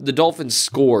the Dolphins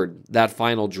scored that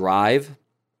final drive,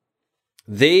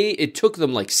 it took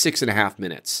them like 6.5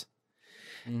 minutes.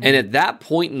 And at that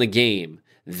point in the game,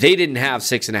 they didn't have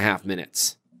 6.5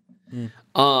 minutes.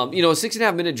 A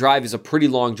 6.5 minute drive is a pretty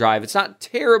long drive. It's not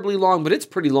terribly long, but it's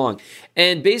pretty long.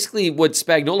 And basically what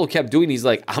Spagnuolo kept doing, he's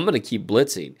like, I'm going to keep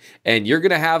blitzing. And you're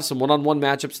going to have some one-on-one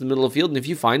matchups in the middle of the field. And if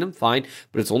you find them, fine.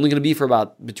 But it's only going to be for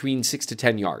about between 6 to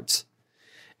 10 yards.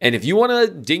 And if you want to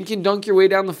dink and dunk your way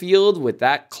down the field with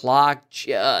that clock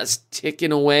just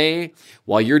ticking away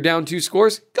while you're down 2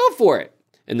 scores, go for it.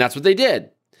 And that's what they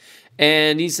did.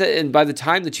 And he said, and by the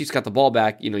time the Chiefs got the ball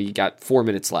back, you got 4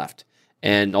 minutes left.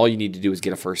 And all you need to do is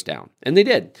get a first down. And they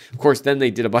did. Of course, then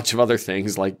they did a bunch of other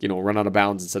things like, run out of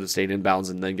bounds instead of staying in bounds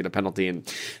and then get a penalty and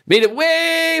made it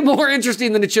way more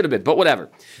interesting than it should have been. But whatever.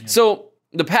 Yeah. So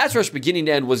the pass rush beginning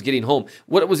to end was getting home.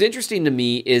 What was interesting to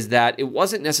me is that it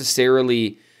wasn't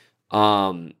necessarily...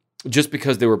 just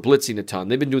because they were blitzing a ton.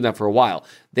 They've been doing that for a while.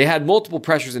 They had multiple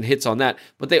pressures and hits on that,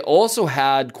 but they also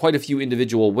had quite a few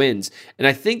individual wins. And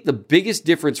I think the biggest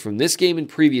difference from this game and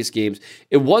previous games,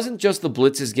 it wasn't just the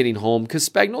blitzes getting home, because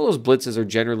Spagnuolo's blitzes are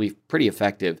generally pretty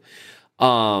effective.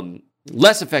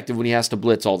 Less effective when he has to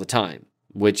blitz all the time,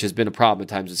 which has been a problem at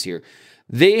times this year.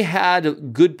 They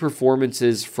had good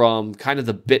performances from kind of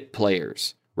the bit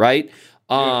players, right?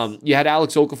 You had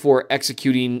Alex Okafor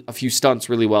executing a few stunts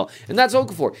really well. And that's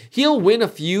Okafor. He'll win a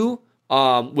few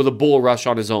with a bull rush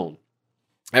on his own.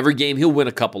 Every game, he'll win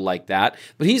a couple like that.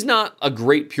 But he's not a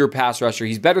great pure pass rusher.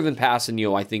 He's better than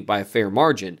Passanio, I think, by a fair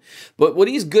margin. But what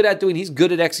he's good at doing, he's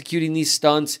good at executing these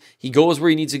stunts. He goes where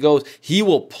he needs to go. He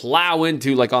will plow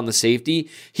into, like on the safety,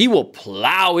 he will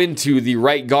plow into the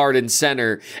right guard and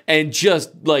center and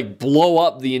just like blow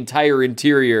up the entire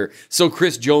interior so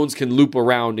Chris Jones can loop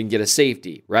around and get a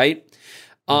safety, right?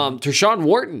 Tershawn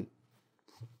Wharton,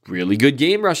 really good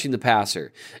game rushing the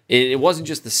passer. It wasn't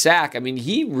just the sack. I mean,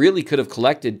 he really could have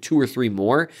collected 2 or 3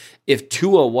 more if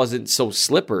Tua wasn't so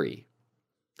slippery.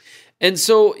 And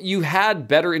so you had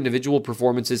better individual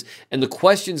performances, and the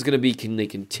question is going to be, can they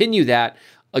continue that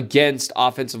against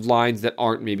offensive lines that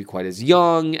aren't maybe quite as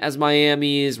young as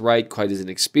Miami's, right? Quite as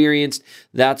inexperienced,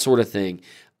 that sort of thing.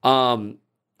 On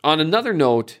another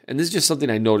note, and this is just something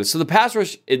I noticed, so the pass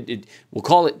rush, we'll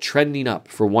call it trending up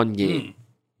for one game.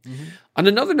 Mm-hmm. On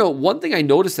another note, one thing I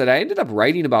noticed that I ended up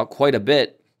writing about quite a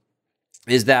bit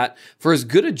is that for as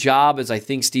good a job as I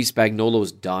think Steve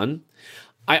Spagnuolo's done,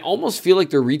 I almost feel like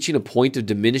they're reaching a point of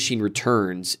diminishing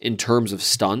returns in terms of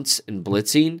stunts and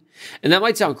blitzing. And that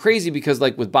might sound crazy because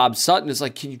like with Bob Sutton, it's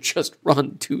like, can you just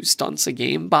run 2 stunts a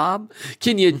game, Bob?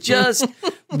 Can you just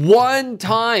one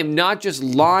time not just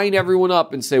line everyone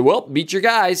up and say, well, beat your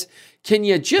guys? Can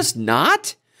you just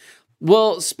not?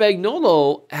 Well,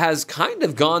 Spagnuolo has kind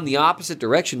of gone the opposite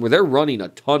direction where they're running a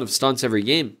ton of stunts every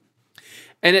game.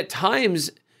 And at times,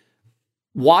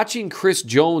 watching Chris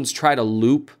Jones try to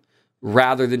loop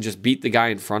rather than just beat the guy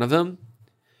in front of him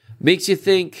makes you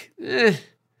think,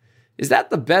 is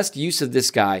that the best use of this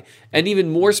guy? And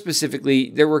even more specifically,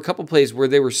 there were a couple plays where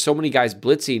there were so many guys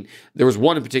blitzing. There was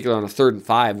one in particular on a 3rd and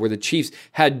 5 where the Chiefs,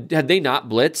 had they not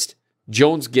blitzed,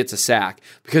 Jones gets a sack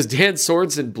because Dan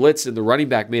Sorensen blitzed and the running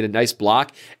back made a nice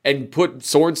block and put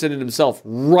Sorensen and himself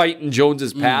right in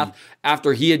Jones's path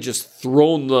after he had just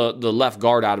thrown the left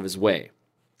guard out of his way.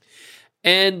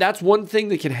 And that's one thing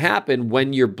that can happen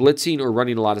when you're blitzing or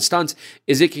running a lot of stunts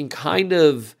is it can kind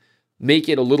of make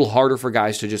it a little harder for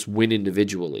guys to just win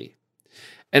individually.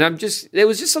 And it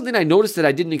was just something I noticed that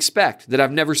I didn't expect, that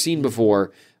I've never seen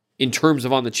before in terms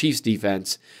of on the Chiefs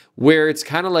defense, where it's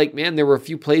kind of like, man, there were a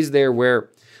few plays there where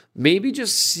maybe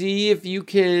just see if you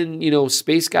can,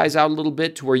 space guys out a little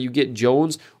bit to where you get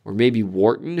Jones or maybe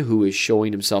Wharton, who is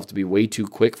showing himself to be way too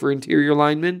quick for interior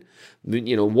linemen,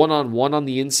 one-on-one on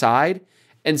the inside,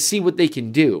 and see what they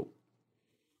can do.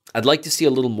 I'd like to see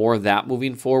a little more of that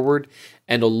moving forward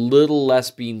and a little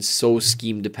less being so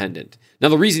scheme dependent. Now,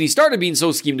 the reason he started being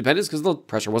so scheme dependent is because the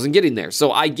pressure wasn't getting there.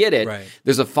 So I get it. Right.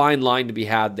 There's a fine line to be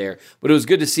had there. But it was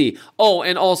good to see. Oh,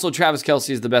 and also Travis Kelce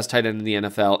is the best tight end in the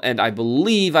NFL. And I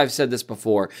believe I've said this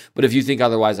before, but if you think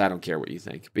otherwise, I don't care what you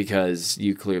think because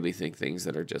you clearly think things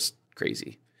that are just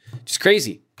crazy. Just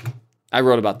crazy. I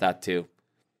wrote about that too.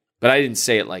 But I didn't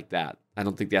say it like that. I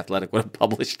don't think The Athletic would have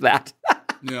published that.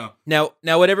 Yeah. Now,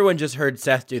 what everyone just heard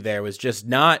Seth do there was just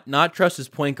not trust his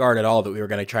point guard at all. That we were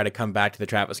going to try to come back to the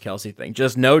Travis Kelce thing.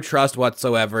 Just no trust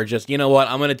whatsoever. Just you know what?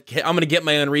 I'm gonna get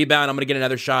my own rebound. I'm gonna get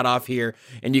another shot off here,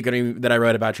 and that I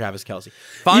wrote about Travis Kelce.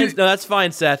 Fine, no, that's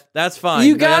fine, Seth. That's fine.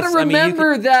 You got to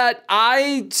remember that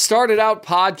I started out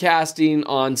podcasting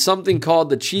on something called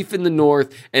The Chief in the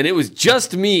North, and it was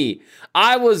just me.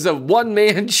 I was a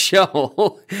one-man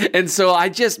show, and so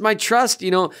my trust.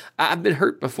 I've been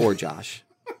hurt before, Josh.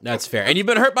 That's fair. And you've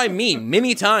been hurt by me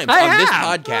many times on this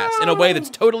podcast in a way that's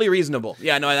totally reasonable.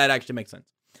 Yeah, no, that actually makes sense.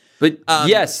 But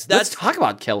yes, let's talk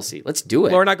about Kelce. Let's do it.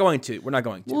 Well, we're not going to.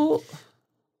 Well,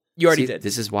 you already did.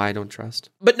 This is why I don't trust.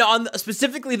 But no,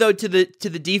 specifically though to the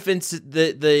defense,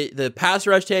 the pass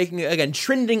rush taking again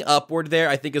trending upward there,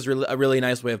 I think is a really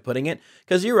nice way of putting it.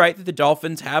 Because you're right that the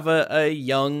Dolphins have a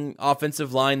young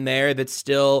offensive line there that's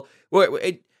still.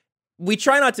 We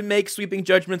try not to make sweeping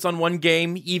judgments on one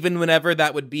game, even whenever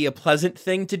that would be a pleasant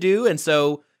thing to do. And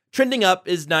so trending up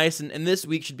is nice, and this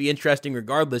week should be interesting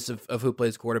regardless of who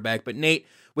plays quarterback. But Nate,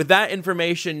 with that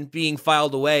information being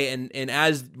filed away, and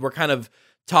as we're kind of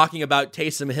talking about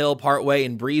Taysom Hill partway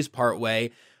and Breeze partway,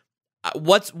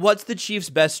 what's the Chiefs'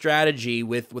 best strategy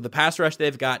with the pass rush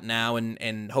they've got now,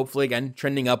 and hopefully, again,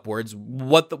 trending upwards?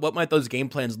 What might those game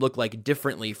plans look like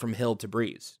differently from Hill to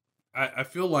Breeze? I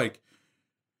feel like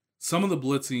some of the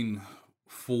blitzing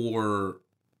for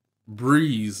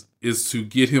Breeze is to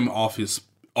get him off his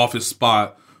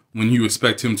spot when you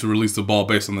expect him to release the ball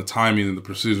based on the timing and the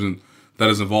precision that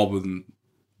is involved with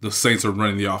the Saints are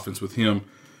running the offense with him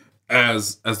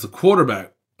as the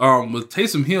quarterback. With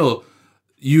Taysom Hill,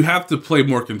 you have to play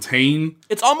more contained.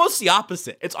 It's almost the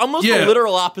opposite. It's almost the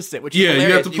literal opposite, which is hilarious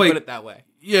you have to play, you put it that way.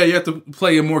 Yeah, you have to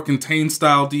play a more contained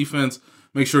style defense,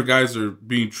 make sure guys are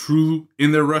being true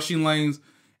in their rushing lanes.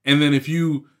 And then if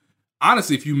you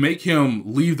make him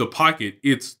leave the pocket,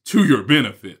 it's to your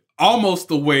benefit. Almost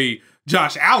the way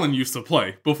Josh Allen used to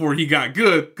play before he got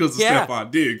good because of Stephon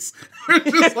Diggs.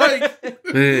 Just like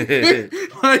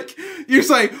you're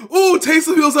saying, ooh,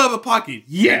 Taysom Hill's out of the pocket.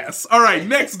 Yes. All right,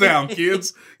 next down,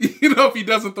 kids. If he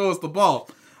doesn't throw us the ball.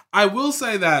 I will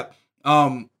say that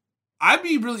I'd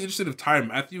be really interested if Tyrann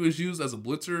Mathieu is used as a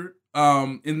blitzer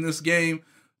in this game,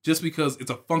 just because it's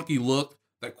a funky look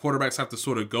that quarterbacks have to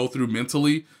sort of go through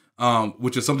mentally,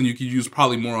 which is something you could use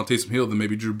probably more on Taysom Hill than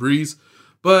maybe Drew Brees.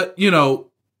 But,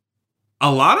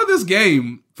 a lot of this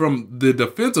game from the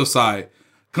defensive side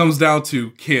comes down to,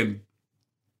 can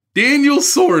Daniel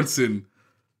Sorensen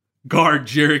guard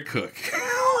Jared Cook?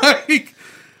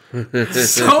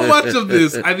 So much of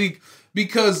this, I think,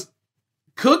 because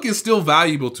Cook is still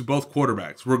valuable to both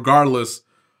quarterbacks, regardless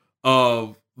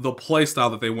of the play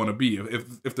style that they want to be.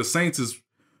 If the Saints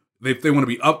if they want to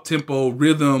be up-tempo,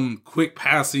 rhythm, quick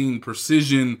passing,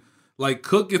 precision, like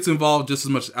Cook gets involved just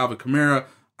as much as Alvin Kamara.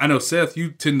 I know, Seth,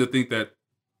 you tend to think that,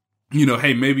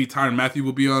 hey, maybe Tyrann Mathieu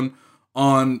will be on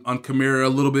Kamara a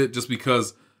little bit just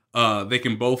because they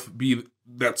can both be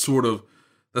that sort of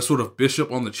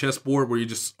bishop on the chessboard where you're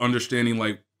just understanding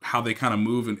like how they kind of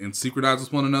move and synchronize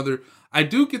with one another. I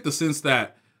do get the sense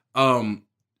that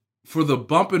for the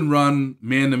bump and run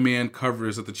man-to-man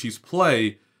coverage that the Chiefs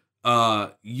play,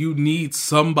 you need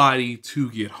somebody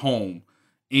to get home.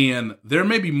 And there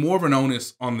may be more of an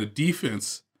onus on the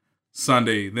defense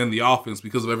Sunday than the offense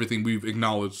because of everything we've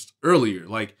acknowledged earlier.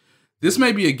 Like, this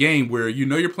may be a game where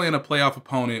you're playing a playoff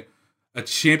opponent, a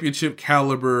championship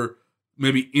caliber,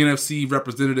 maybe NFC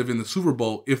representative in the Super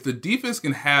Bowl. If the defense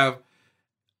can have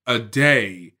a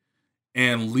day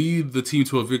and lead the team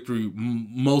to a victory,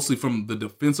 mostly from the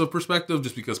defensive perspective,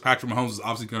 just because Patrick Mahomes is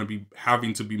obviously going to be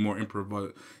having to be more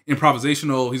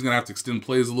improvisational. He's going to have to extend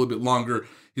plays a little bit longer.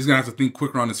 He's going to have to think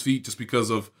quicker on his feet just because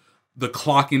of the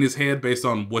clock in his head based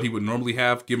on what he would normally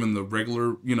have given the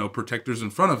regular, protectors in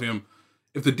front of him.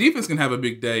 If the defense can have a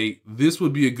big day, this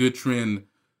would be a good trend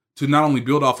to not only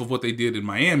build off of what they did in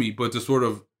Miami, but to sort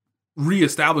of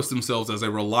reestablish themselves as a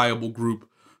reliable group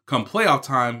come playoff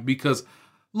time. Because,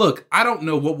 look, I don't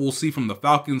know what we'll see from the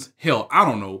Falcons. Hell, I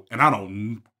don't know, and I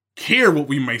don't care what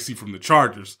we may see from the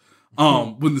Chargers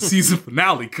when the season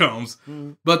finale comes.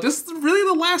 But this is really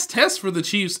the last test for the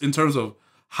Chiefs in terms of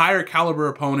higher caliber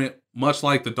opponent, much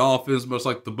like the Dolphins, much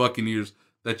like the Buccaneers,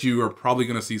 that you are probably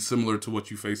going to see similar to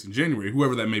what you face in January,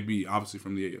 whoever that may be, obviously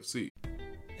from the AFC.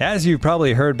 As you've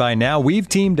probably heard by now, we've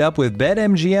teamed up with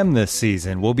BetMGM this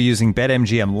season. We'll be using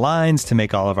BetMGM lines to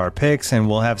make all of our picks, and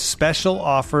we'll have special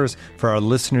offers for our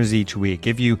listeners each week.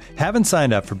 If you haven't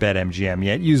signed up for BetMGM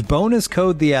yet, use bonus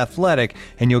code THEATHLETIC,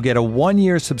 and you'll get a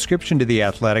 1-year subscription to The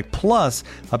Athletic, plus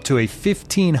up to a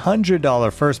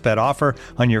 $1,500 first bet offer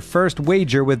on your first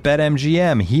wager with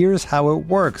BetMGM. Here's how it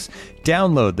works.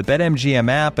 Download the BetMGM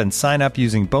app and sign up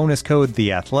using bonus code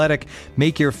THEATHLETIC.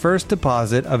 Make your first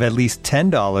deposit of at least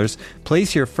 $10.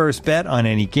 Place your first bet on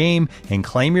any game and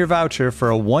claim your voucher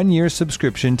for a 1-year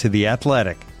subscription to The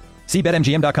Athletic. See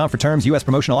BetMGM.com for terms. U.S.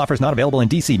 promotional offers not available in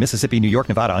D.C., Mississippi, New York,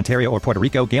 Nevada, Ontario, or Puerto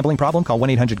Rico. Gambling problem? Call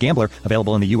 1-800-GAMBLER.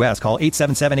 Available in the U.S. Call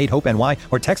 877-8-HOPE-NY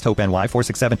or text HOPE-NY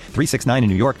 467-369 in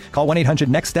New York. Call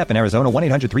 1-800-NEXT-STEP in Arizona.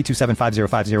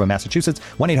 1-800-327-5050 in Massachusetts.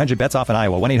 1-800-BETS-OFF in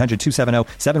Iowa.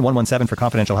 1-800-270-7117 for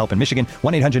confidential help in Michigan.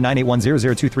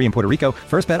 1-800-981-0023 in Puerto Rico.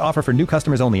 First bet offer for new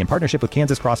customers only in partnership with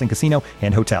Kansas Crossing Casino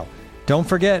and Hotel. Don't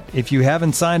forget, if you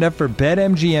haven't signed up for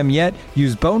BetMGM yet,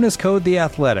 use bonus code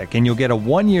THEATHLETIC, and you'll get a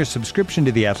 1-year subscription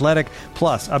to The Athletic,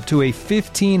 plus up to a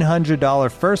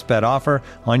 $1,500 first bet offer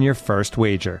on your first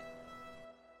wager.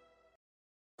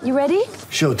 You ready?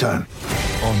 Showtime.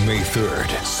 On May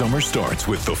 3rd, summer starts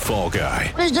with The Fall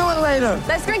Guy. Let's do it later.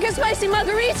 Let's drink a spicy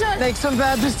margarita. Make some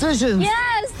bad decisions.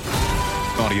 Yes!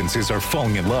 Audiences are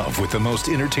falling in love with the most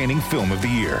entertaining film of the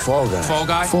year. Fall Guy. Fall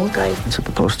Guy? Fall Guy. That's what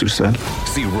the poster said.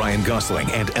 See Ryan Gosling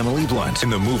and Emily Blunt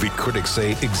in the movie critics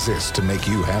say exists to make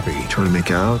you happy. Trying to make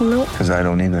it out? Nope. Because I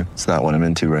don't either. It's not what I'm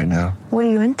into right now. What are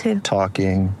you into?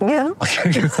 Talking. Yeah.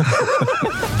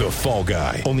 The Fall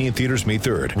Guy. Only in theaters May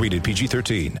 3rd. Rated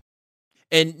PG-13.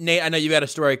 And Nate, I know you got a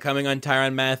story coming on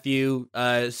Tyrann Mathieu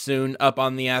soon up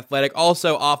on The Athletic.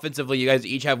 Also, offensively, you guys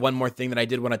each have one more thing that I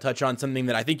did want to touch on, something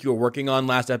that I think you were working on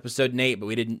last episode, Nate, but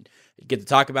we didn't get to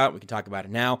talk about. We can talk about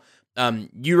it now.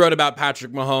 You wrote about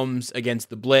Patrick Mahomes against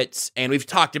the Blitz, and we've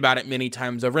talked about it many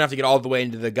times over. We're going to have to get all the way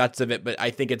into the guts of it, but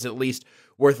I think it's at least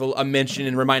worth a mention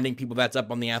and reminding people that's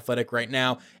up on The Athletic right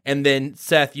now. And then,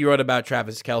 Seth, you wrote about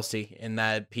Travis Kelce in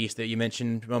that piece that you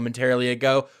mentioned momentarily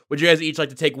ago. Would you guys each like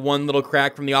to take one little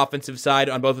crack from the offensive side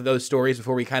on both of those stories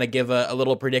before we kind of give a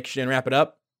little prediction and wrap it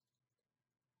up?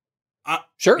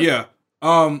 Sure. Yeah.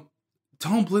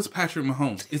 Don't blitz Patrick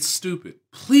Mahomes. It's stupid.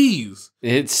 Please.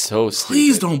 It's so stupid.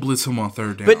 Please don't blitz him on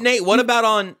third down. But Nate, what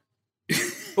about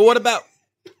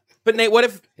But Nate, what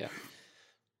if... Yeah.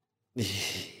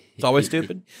 It's always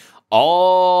stupid?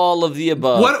 All of the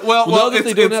above. Well,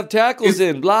 they don't have tackles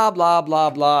in, blah, blah,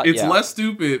 blah, blah. It's less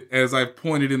stupid, as I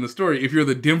pointed in the story, if you're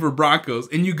the Denver Broncos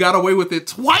and you got away with it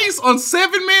twice on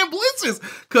 7-man blitzes.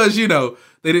 Because,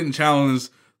 they didn't challenge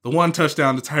the one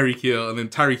touchdown to Tyreek Hill, and then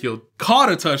Tyreek Hill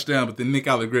caught a touchdown, but then Nick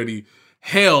Allegretti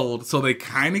held, so they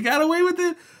kind of got away with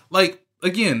it. Like,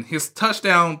 again, his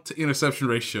touchdown to interception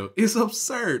ratio is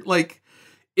absurd. Like,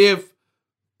 if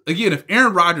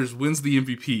Aaron Rodgers wins the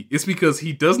MVP, it's because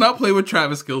he does not play with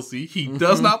Travis Kelce, he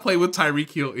does not play with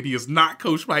Tyreek Hill, and he is not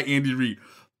coached by Andy Reid.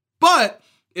 But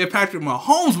if Patrick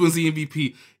Mahomes wins the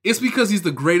MVP, it's because he's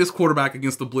the greatest quarterback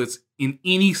against the blitz in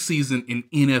any season in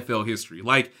NFL history.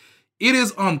 Like, it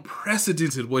is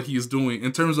unprecedented what he is doing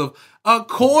in terms of a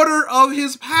quarter of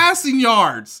his passing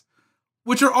yards,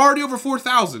 which are already over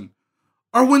 4,000,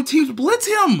 are when teams blitz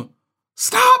him.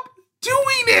 Stop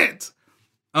doing it.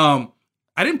 I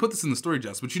didn't put this in the story,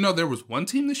 Jess, but there was one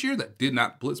team this year that did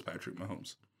not blitz Patrick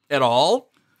Mahomes. At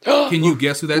all? Can you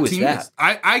guess who that team that? is?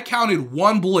 I counted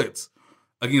one blitz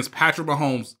against Patrick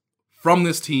Mahomes from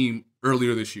this team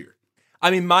earlier this year.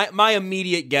 I mean, my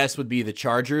immediate guess would be the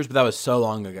Chargers, but that was so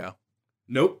long ago.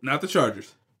 Nope, not the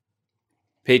Chargers.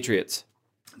 Patriots.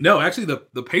 No, actually,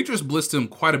 the Patriots blitzed him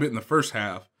quite a bit in the first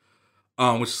half,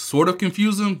 which sort of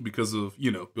confused him because of,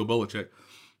 Bill Belichick.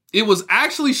 It was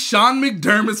actually Sean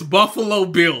McDermott's Buffalo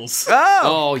Bills.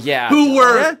 Oh yeah. Who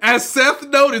were, as Seth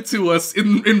noted to us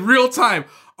in real time,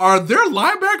 are their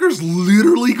linebackers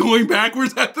literally going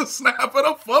backwards at the snap of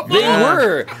a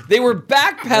football? They were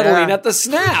backpedaling at the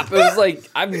snap. It was like,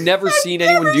 I've never seen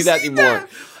anyone do that anymore.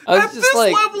 I was at just this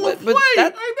like, level of play,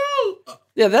 I know.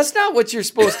 Yeah, that's not what you're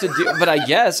supposed to do. But I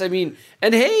guess,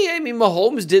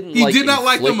 Mahomes didn't did not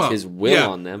light them up. His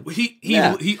will on them.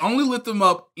 He only lit them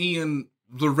up in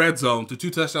the red zone to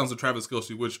 2 touchdowns to Travis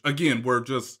Kelce, which again were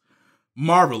just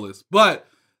marvelous. But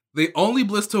they only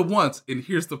blitzed him once, and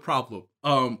here's the problem: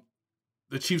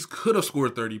 the Chiefs could have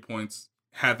scored 30 points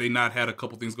had they not had a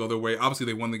couple things go their way. Obviously,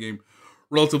 they won the game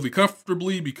relatively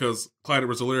comfortably because Clyde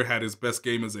Edwards-Helaire had his best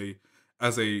game as a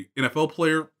NFL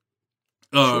player,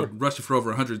 rushing for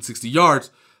over 160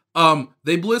 yards.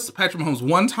 They blitzed Patrick Mahomes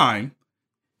one time.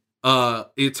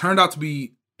 It turned out to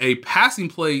be a passing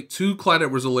play to Clyde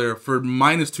Edwards-Helaire for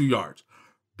 -2 yards.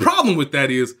 Problem with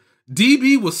that is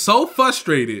DB was so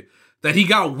frustrated that he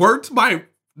got worked by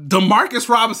Demarcus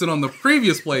Robinson on the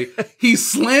previous play. He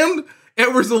slammed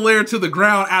Edwards-Helaire to the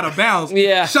ground out of bounds.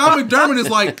 Yeah. Sean McDermott is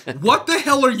like, what the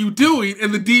hell are you doing?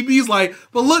 And the DB's like,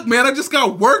 but look, man, I just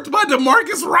got worked by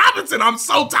Demarcus Robinson. I'm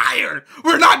so tired.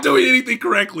 We're not doing anything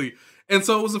correctly. And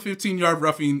so it was a 15-yard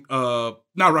roughing, not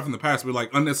roughing the pass, but like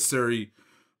unnecessary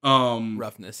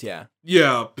roughness,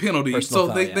 penalty. Personal so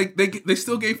foul, they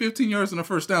still gave 15 yards and a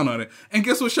first down on it. And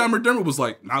guess what? Sean McDermott was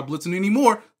like, not blitzing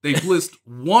anymore. They blitzed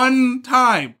one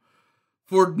time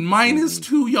for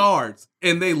 -2 yards,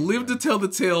 and they lived to tell the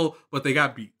tale, but they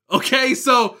got beat. Okay,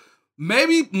 so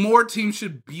maybe more teams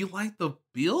should be like the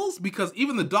Bills, because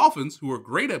even the Dolphins, who are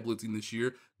great at blitzing this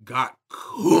year, got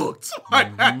cooked by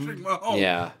Patrick Mahomes.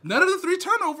 Yeah. None of the 3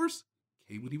 turnovers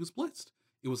came when he was blitzed.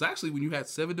 It was actually when you had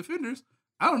 7 defenders,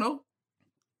 I don't know,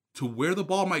 to where the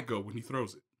ball might go when he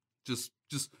throws it. Just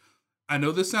I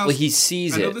know this sounds... Well, he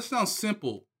sees it. I know this sounds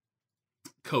simple,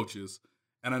 coaches,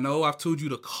 and I know I've told you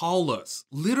to call us.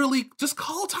 Literally, just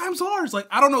call times ours. Like,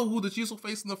 I don't know who the Chiefs will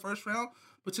face in the first round,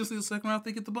 but just in the second round,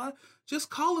 they get the bye.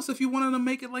 Just call us if you wanted to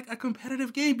make it like a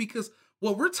competitive game, because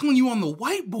what we're telling you on the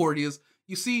whiteboard is,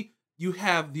 you see, you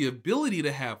have the ability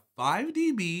to have 5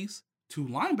 DBs, 2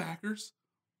 linebackers,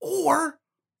 or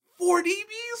 4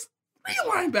 DBs, 3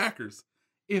 linebackers.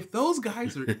 If those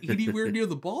guys are anywhere near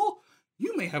the ball,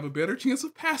 you may have a better chance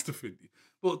of pass defending.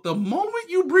 But the moment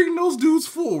you bring those dudes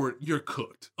forward, you're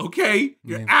cooked, okay?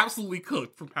 You're absolutely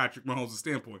cooked from Patrick Mahomes'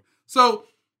 standpoint. So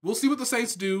we'll see what the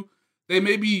Saints do. They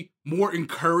may be more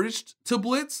encouraged to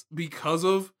blitz because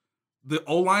of the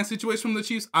O-line situation from the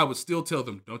Chiefs, I would still tell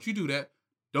them, don't you do that.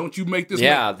 Don't you make this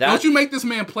don't you make this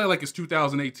man play like it's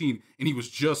 2018 and he was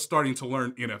just starting to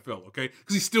learn NFL, okay?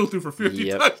 Because he still threw for 50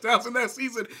 touchdowns in that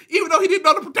season, even though he didn't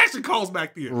know the protection calls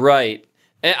back then. Right.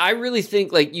 And I really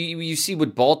think, like, you see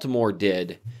what Baltimore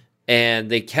did,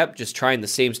 and they kept just trying the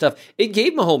same stuff. It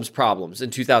gave Mahomes problems in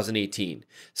 2018.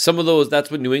 Some of those, that's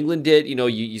what New England did. You know,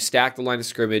 you stacked the line of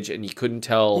scrimmage, and you couldn't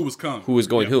tell who was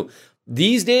going who.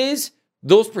 These days,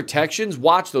 those protections,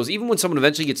 watch those. Even when someone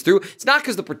eventually gets through, it's not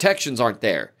because the protections aren't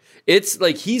there. It's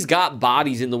like he's got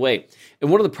bodies in the way.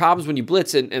 And one of the problems when you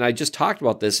blitz, and I just talked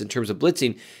about this in terms of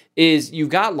blitzing, is you've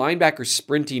got linebackers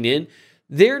sprinting in.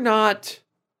 They're not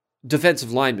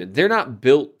defensive linemen. They're not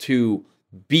built to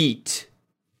beat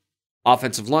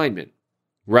offensive linemen,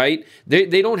 right?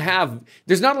 They don't have,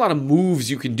 there's not a lot of moves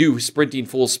you can do sprinting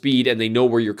full speed and they know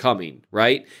where you're coming,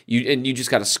 right? You just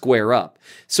got to square up.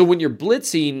 So when you're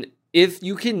blitzing, if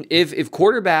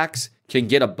quarterbacks can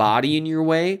get a body in your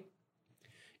way,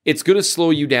 it's going to slow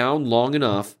you down long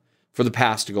enough for the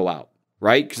pass to go out,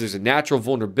 right? Because there's a natural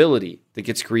vulnerability that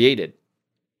gets created.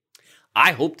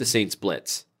 I hope the Saints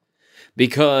blitz,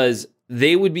 because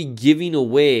they would be giving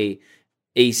away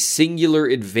a singular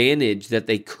advantage that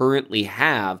they currently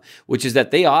have, which is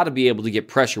that they ought to be able to get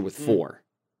pressure with 4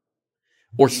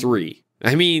 or 3.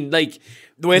 I mean, like,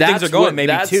 the way things are going,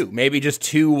 maybe 2. Maybe just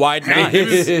 2 wide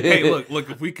nines. Hey, look,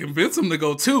 if we convince them to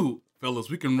go 2, fellas,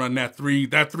 we can run that three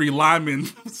linemen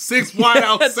 6 wide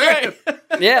outside.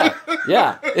 Right.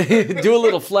 Yeah. Do a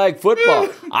little flag football.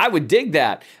 I would dig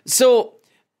that. So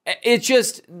it's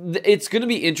going to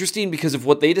be interesting because of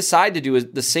what they decide to do. Is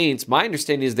the Saints, my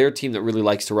understanding is they're a team that really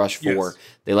likes to rush 4. Yes.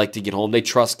 They like to get home. They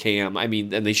trust Cam. I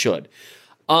mean, and they should.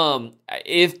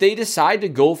 If they decide to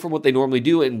go for what they normally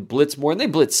do and blitz more, and they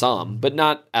blitz some, but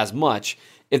not as much,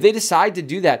 if they decide to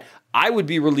do that, I would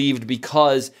be relieved,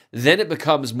 because then it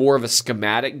becomes more of a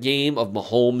schematic game of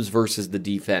Mahomes versus the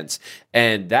defense.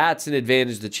 And that's an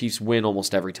advantage the Chiefs win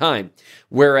almost every time.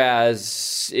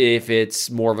 Whereas if it's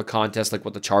more of a contest like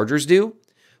what the Chargers do,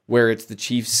 where it's the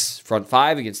Chiefs front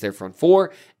 5 against their front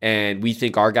 4, and we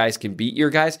think our guys can beat your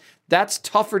guys, that's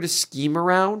tougher to scheme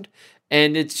around.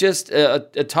 And it's just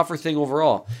a tougher thing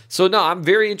overall. So no, I'm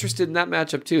very interested in that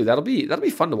matchup too. That'll be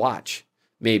fun to watch.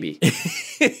 Maybe.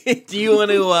 Do you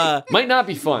want to? Might not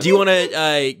be fun. Do you want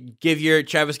to give your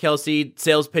Travis Kelce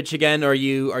sales pitch again, or are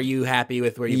you happy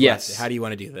with where you left it? How do you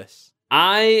want to do this?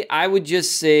 I would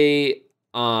just say,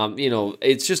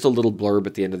 it's just a little blurb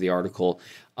at the end of the article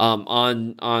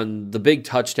on the big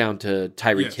touchdown to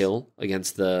Tyreek Hill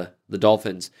against the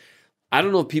Dolphins. I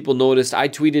don't know if people noticed. I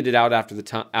tweeted it out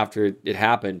after it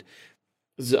happened.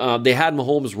 They had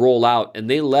Mahomes roll out, and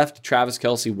they left Travis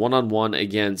Kelce one-on-one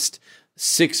against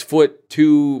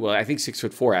 6'2", I think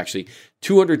 6'4" actually,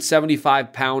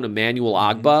 275-pound Emmanuel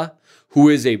Ogbah, who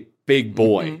is a big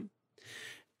boy. Mm-hmm.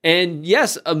 And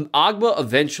yes, Ogbah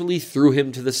eventually threw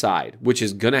him to the side, which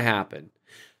is going to happen.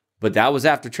 But that was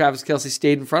after Travis Kelce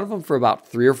stayed in front of him for about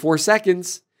 3 or 4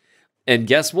 seconds. And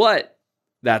guess what?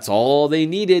 That's all they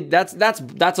needed. That's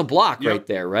a block right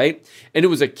there, right? And it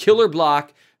was a killer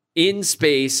block in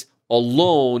space,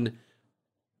 alone.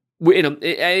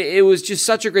 It was just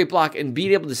such a great block, and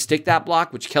being able to stick that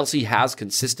block, which Kelce has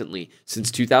consistently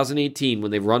since 2018 when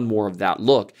they've run more of that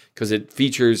look, because it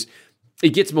gets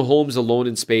Mahomes alone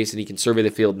in space and he can survey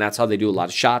the field, and that's how they do a lot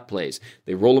of shot plays.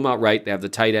 They roll them out right. They have the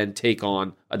tight end take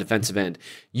on a defensive end.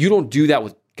 You don't do that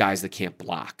with guys that can't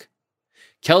block.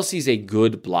 Kelce's a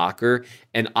good blocker,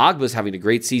 and Ogbah's having a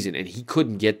great season, and he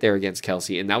couldn't get there against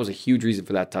Kelce, and that was a huge reason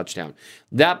for that touchdown.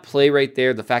 That play right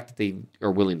there, the fact that they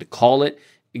are willing to call it,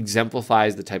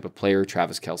 exemplifies the type of player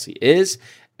Travis Kelce is,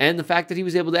 and the fact that he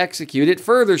was able to execute it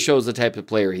further shows the type of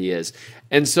player he is.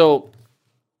 And so,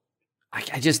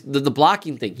 the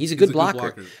blocking thing, he's a good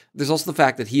blocker. There's also the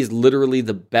fact that he is literally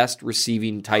the best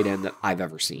receiving tight end that I've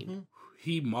ever seen.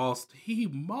 He mossed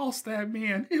that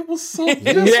man. It was so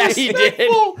disrespectful. Yeah, he did.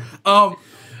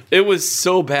 It was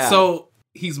so bad. So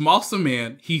he's mossed a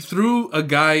man. He threw a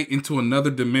guy into another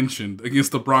dimension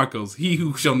against the Broncos. He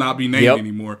who shall not be named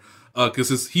anymore,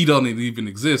 because he doesn't even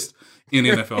exist in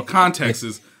NFL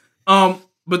contexts.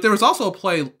 But there was also a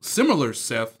play similar,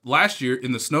 Seth, last year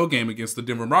in the snow game against the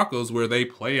Denver Broncos, where they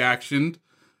play actioned,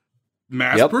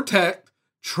 mass protect.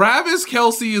 Travis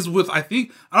Kelce is with, I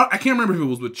can't remember if it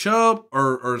was with Chubb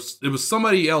or it was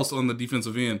somebody else on the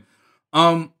defensive end.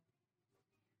 Tyreek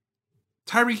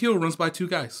Hill runs by 2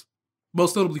 guys,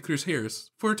 most notably Chris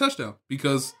Harris, for a touchdown,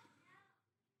 because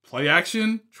play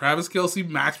action, Travis Kelce,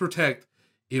 max protect,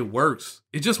 it works.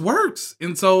 It just works.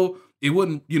 And so it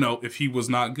wouldn't, if he was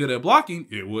not good at blocking,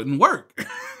 it wouldn't work.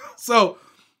 So,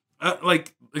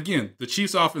 again, the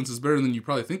Chiefs offense is better than you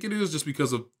probably think it is just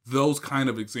because of those kind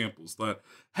of examples. That,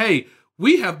 hey,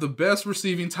 we have the best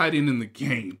receiving tight end in the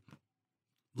game.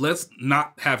 Let's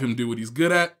not have him do what he's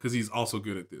good at because he's also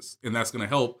good at this. And that's going to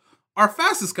help our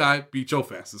fastest guy beat your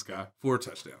fastest guy for a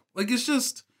touchdown. Like, it's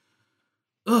just,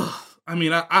 I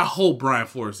mean, I hope Brian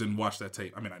Flores didn't watch that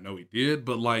tape. I mean, I know he did,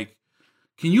 but like,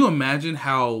 can you imagine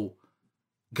how,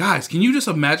 guys, can you just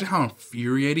imagine how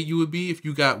infuriated you would be if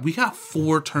we got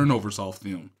 4 turnovers off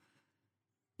them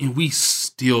and we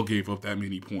still gave up that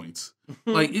many points?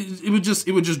 Like, it would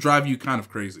just drive you kind of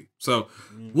crazy. So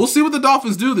we'll see what the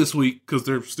Dolphins do this week because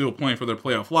they're still playing for their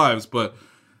playoff lives. But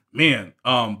man,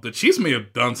 the Chiefs may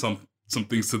have done some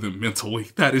things to them mentally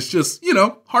that is just,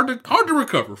 hard to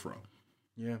recover from.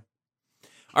 Yeah.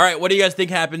 All right, what do you guys think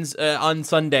happens on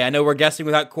Sunday? I know we're guessing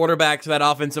without quarterbacks, that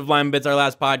offensive line. It's our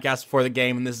last podcast before the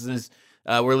game, and this is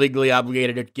we're legally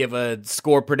obligated to give a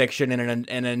score prediction and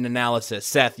an analysis.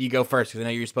 Seth, you go first because I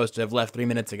know you're supposed to have left 3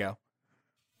 minutes ago.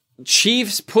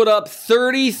 Chiefs put up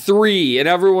 33, and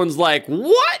everyone's like,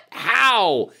 what?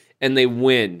 How? And they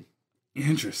win.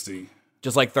 Interesting.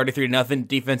 Just like 33-0,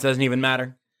 defense doesn't even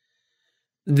matter.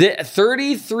 The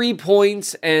 33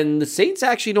 points, and the Saints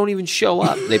actually don't even show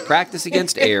up. They practice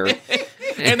against air.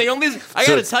 And they only, I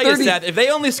got to tell you, Seth, if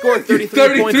they only score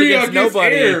 33 points against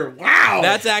nobody, wow,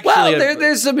 that's actually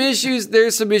there's some issues.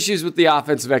 There's some issues with the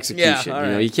offensive execution.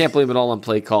 Yeah, you can't blame it all on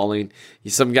play calling.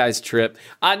 Some guys trip.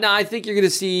 No, I think you're going to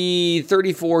see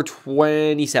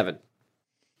 34-27.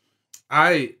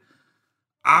 I'm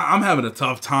having a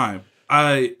tough time.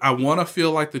 I want to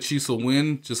feel like the Chiefs will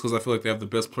win just because I feel like they have the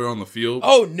best player on the field.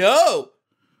 Oh no!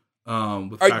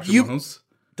 With Patrick Mahomes.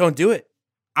 Don't do it.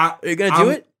 Are you going to do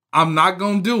it? I'm not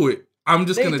going to do it. I'm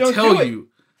just going to tell you,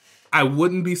 I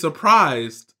wouldn't be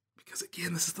surprised because,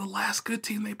 again, this is the last good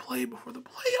team they played before the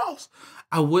playoffs.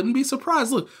 I wouldn't be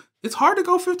surprised. Look, it's hard to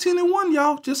go 15-1,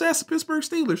 y'all. Just ask the Pittsburgh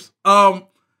Steelers.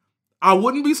 I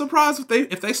wouldn't be surprised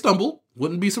if they stumble.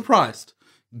 Wouldn't be surprised,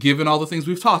 given all the things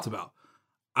we've talked about.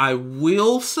 I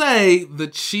will say the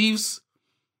Chiefs,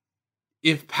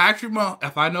 if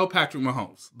I know Patrick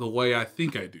Mahomes the way I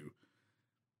think I do,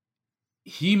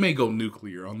 he may go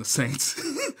nuclear on the Saints,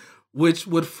 which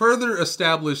would further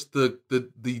establish the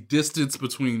distance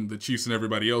between the Chiefs and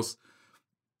everybody else,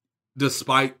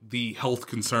 despite the health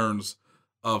concerns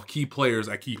of key players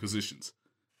at key positions.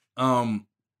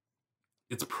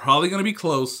 It's probably going to be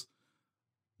close.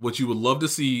 What you would love to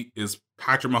see is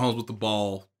Patrick Mahomes with the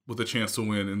ball with a chance to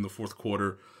win in the fourth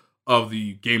quarter of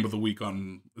the game of the week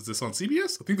is this on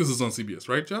CBS? I think this is on CBS,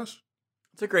 right, Josh?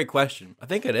 That's a great question. I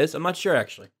think it is. I'm not sure,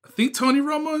 actually. I think Tony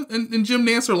Romo and Jim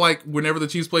Nantz are like, whenever the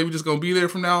Chiefs play, we're just going to be there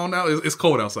from now on out. It's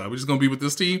cold outside. We're just going to be with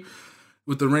this team,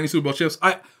 with the reigning Super Bowl champs.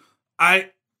 I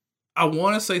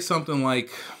want to say something like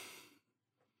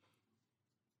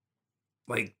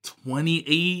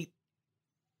 28.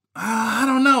 I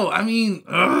don't know. I mean,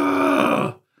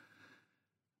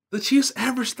 the Chiefs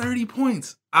average 30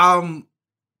 points. Hell,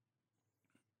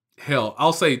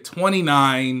 I'll say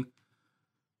 29-24.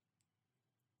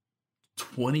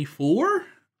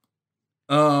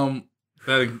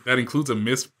 That includes a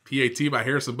missed PAT by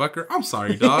Harrison Butker. I'm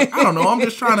sorry, dog. I don't know. I'm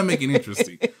just trying to make it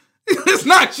interesting. It's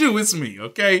not you, it's me,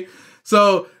 okay?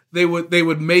 So they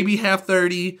would maybe have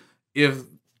 30 if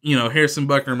Harrison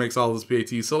Butker makes all his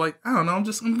PATs. So I don't know. I'm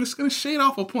just gonna shade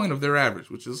off a point of their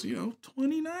average, which is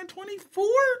 29-24.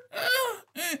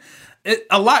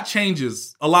 A lot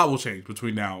changes. A lot will change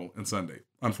between now and Sunday,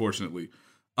 unfortunately.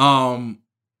 God,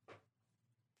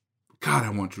 I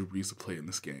want Drew Brees to play in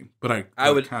this game, but I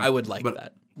would like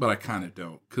that, but I kind of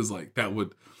don't, because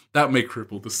that may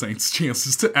cripple the Saints'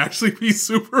 chances to actually be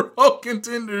Super Bowl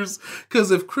contenders. Because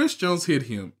if Chris Jones hit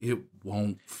him, it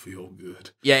won't feel good.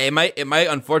 Yeah, it might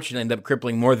unfortunately end up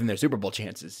crippling more than their Super Bowl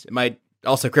chances. It might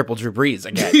also cripple Drew Brees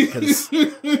again, because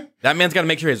that man's got to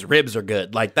make sure his ribs are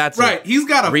good. That's right. He's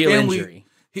got a real family injury.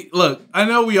 Look, I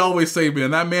know we always say,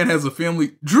 man, that man has a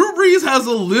family. Drew Brees has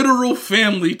a literal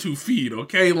family to feed,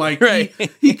 okay? Right.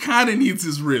 he kind of needs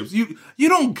his ribs. You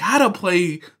don't got to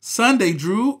play Sunday,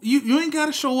 Drew. You ain't got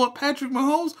to show up Patrick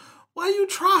Mahomes. Why you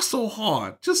try so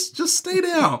hard? Just stay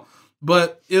down.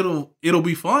 But it'll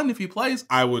be fun if he plays.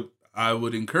 I would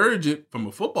encourage it from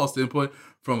a football standpoint.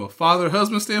 From a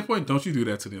father-husband standpoint, don't you do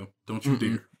that to them. Don't you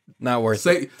dare. Not worth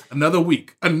it. Another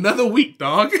week,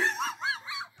 dog.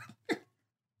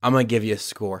 I'm going to give you a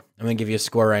score. I'm going to give you a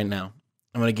score right now.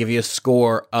 I'm going to give you a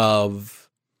score of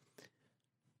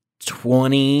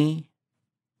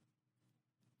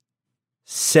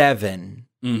 27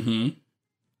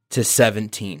 to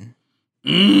 17.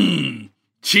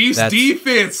 Chiefs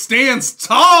defense stands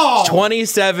tall.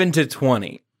 27 to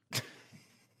 20.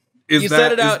 You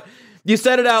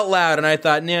said it out loud, and I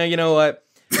thought, no, you know what?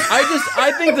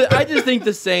 I just think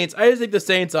the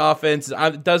Saints offense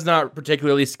does not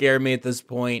particularly scare me at this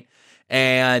point.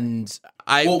 And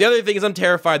the other thing is I'm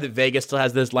terrified that Vegas still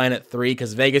has this line at 3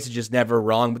 because Vegas is just never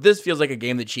wrong. But this feels like a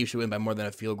game that Chiefs should win by more than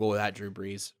a field goal without Drew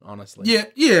Brees, honestly.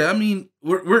 Yeah. I mean,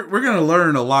 we're gonna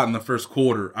learn a lot in the first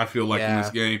quarter, I feel like, in this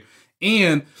game.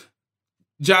 And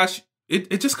Josh,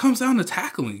 it just comes down to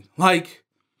tackling. Like,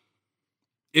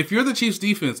 if you're the Chiefs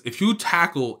defense, if you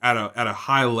tackle at a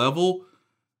high level,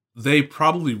 they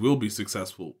probably will be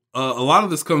successful. A lot of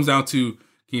this comes down to,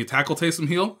 can you tackle Taysom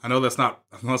Hill? I know that's not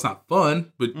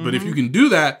fun, but if you can do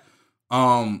that,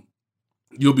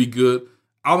 you'll be good.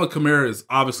 Alvin Kamara is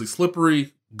obviously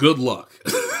slippery. Good luck.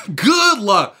 Good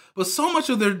luck. But so much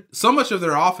of their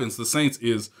offense, the Saints,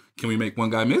 is, can we make one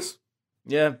guy miss?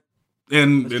 Yeah.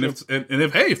 And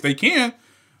if they can,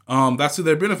 that's to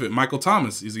their benefit. Michael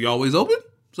Thomas, is he always open?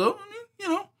 So, I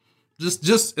mean,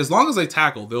 just as long as they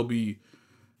tackle,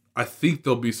 I think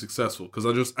they'll be successful, because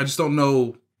I just don't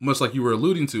know, much like you were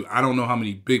alluding to, I don't know how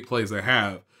many big plays they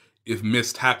have if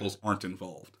missed tackles aren't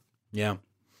involved. Yeah.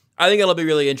 I think it'll be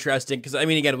really interesting because, I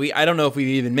mean, again, I don't know if we've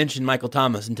even mentioned Michael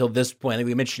Thomas until this point. I think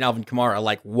we mentioned Alvin Kamara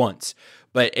like once,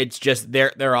 but it's just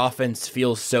their offense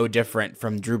feels so different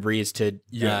from Drew Brees to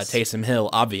Taysom Hill,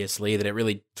 obviously, that it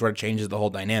really sort of changes the whole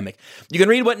dynamic. You can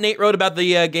read what Nate wrote about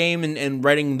the game and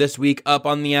writing this week up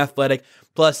on The Athletic.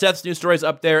 Plus, Seth's news stories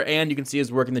up there, and you can see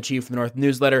his work in the Chief from the North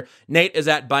newsletter. Nate is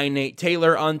at by Nate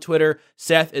Taylor on Twitter.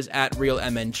 Seth is at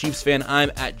RealMN Chiefs Fan.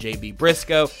 I'm at JB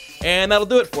Briscoe. And that'll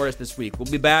do it for us this week. We'll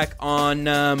be back on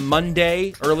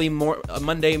Monday,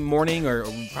 Monday morning, or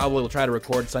probably we'll try to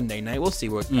record Sunday night. We'll see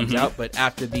what comes out, but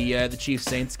after the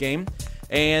Chiefs-Saints game.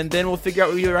 And then we'll figure out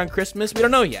what we do around Christmas. We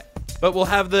don't know yet. But we'll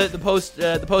have the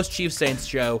post-Chiefs-Saints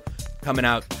show coming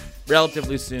out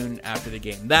relatively soon after the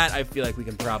game. That I feel like we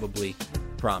can probably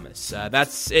promise.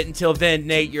 That's it until then.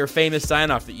 Nate, your famous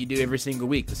sign-off that you do every single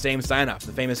week. The same sign-off,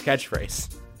 the famous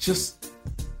catchphrase. Just,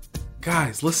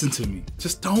 guys, listen to me.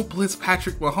 Just don't blitz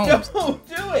Patrick Mahomes. Don't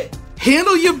do it.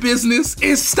 Handle your business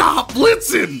and stop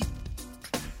blitzing.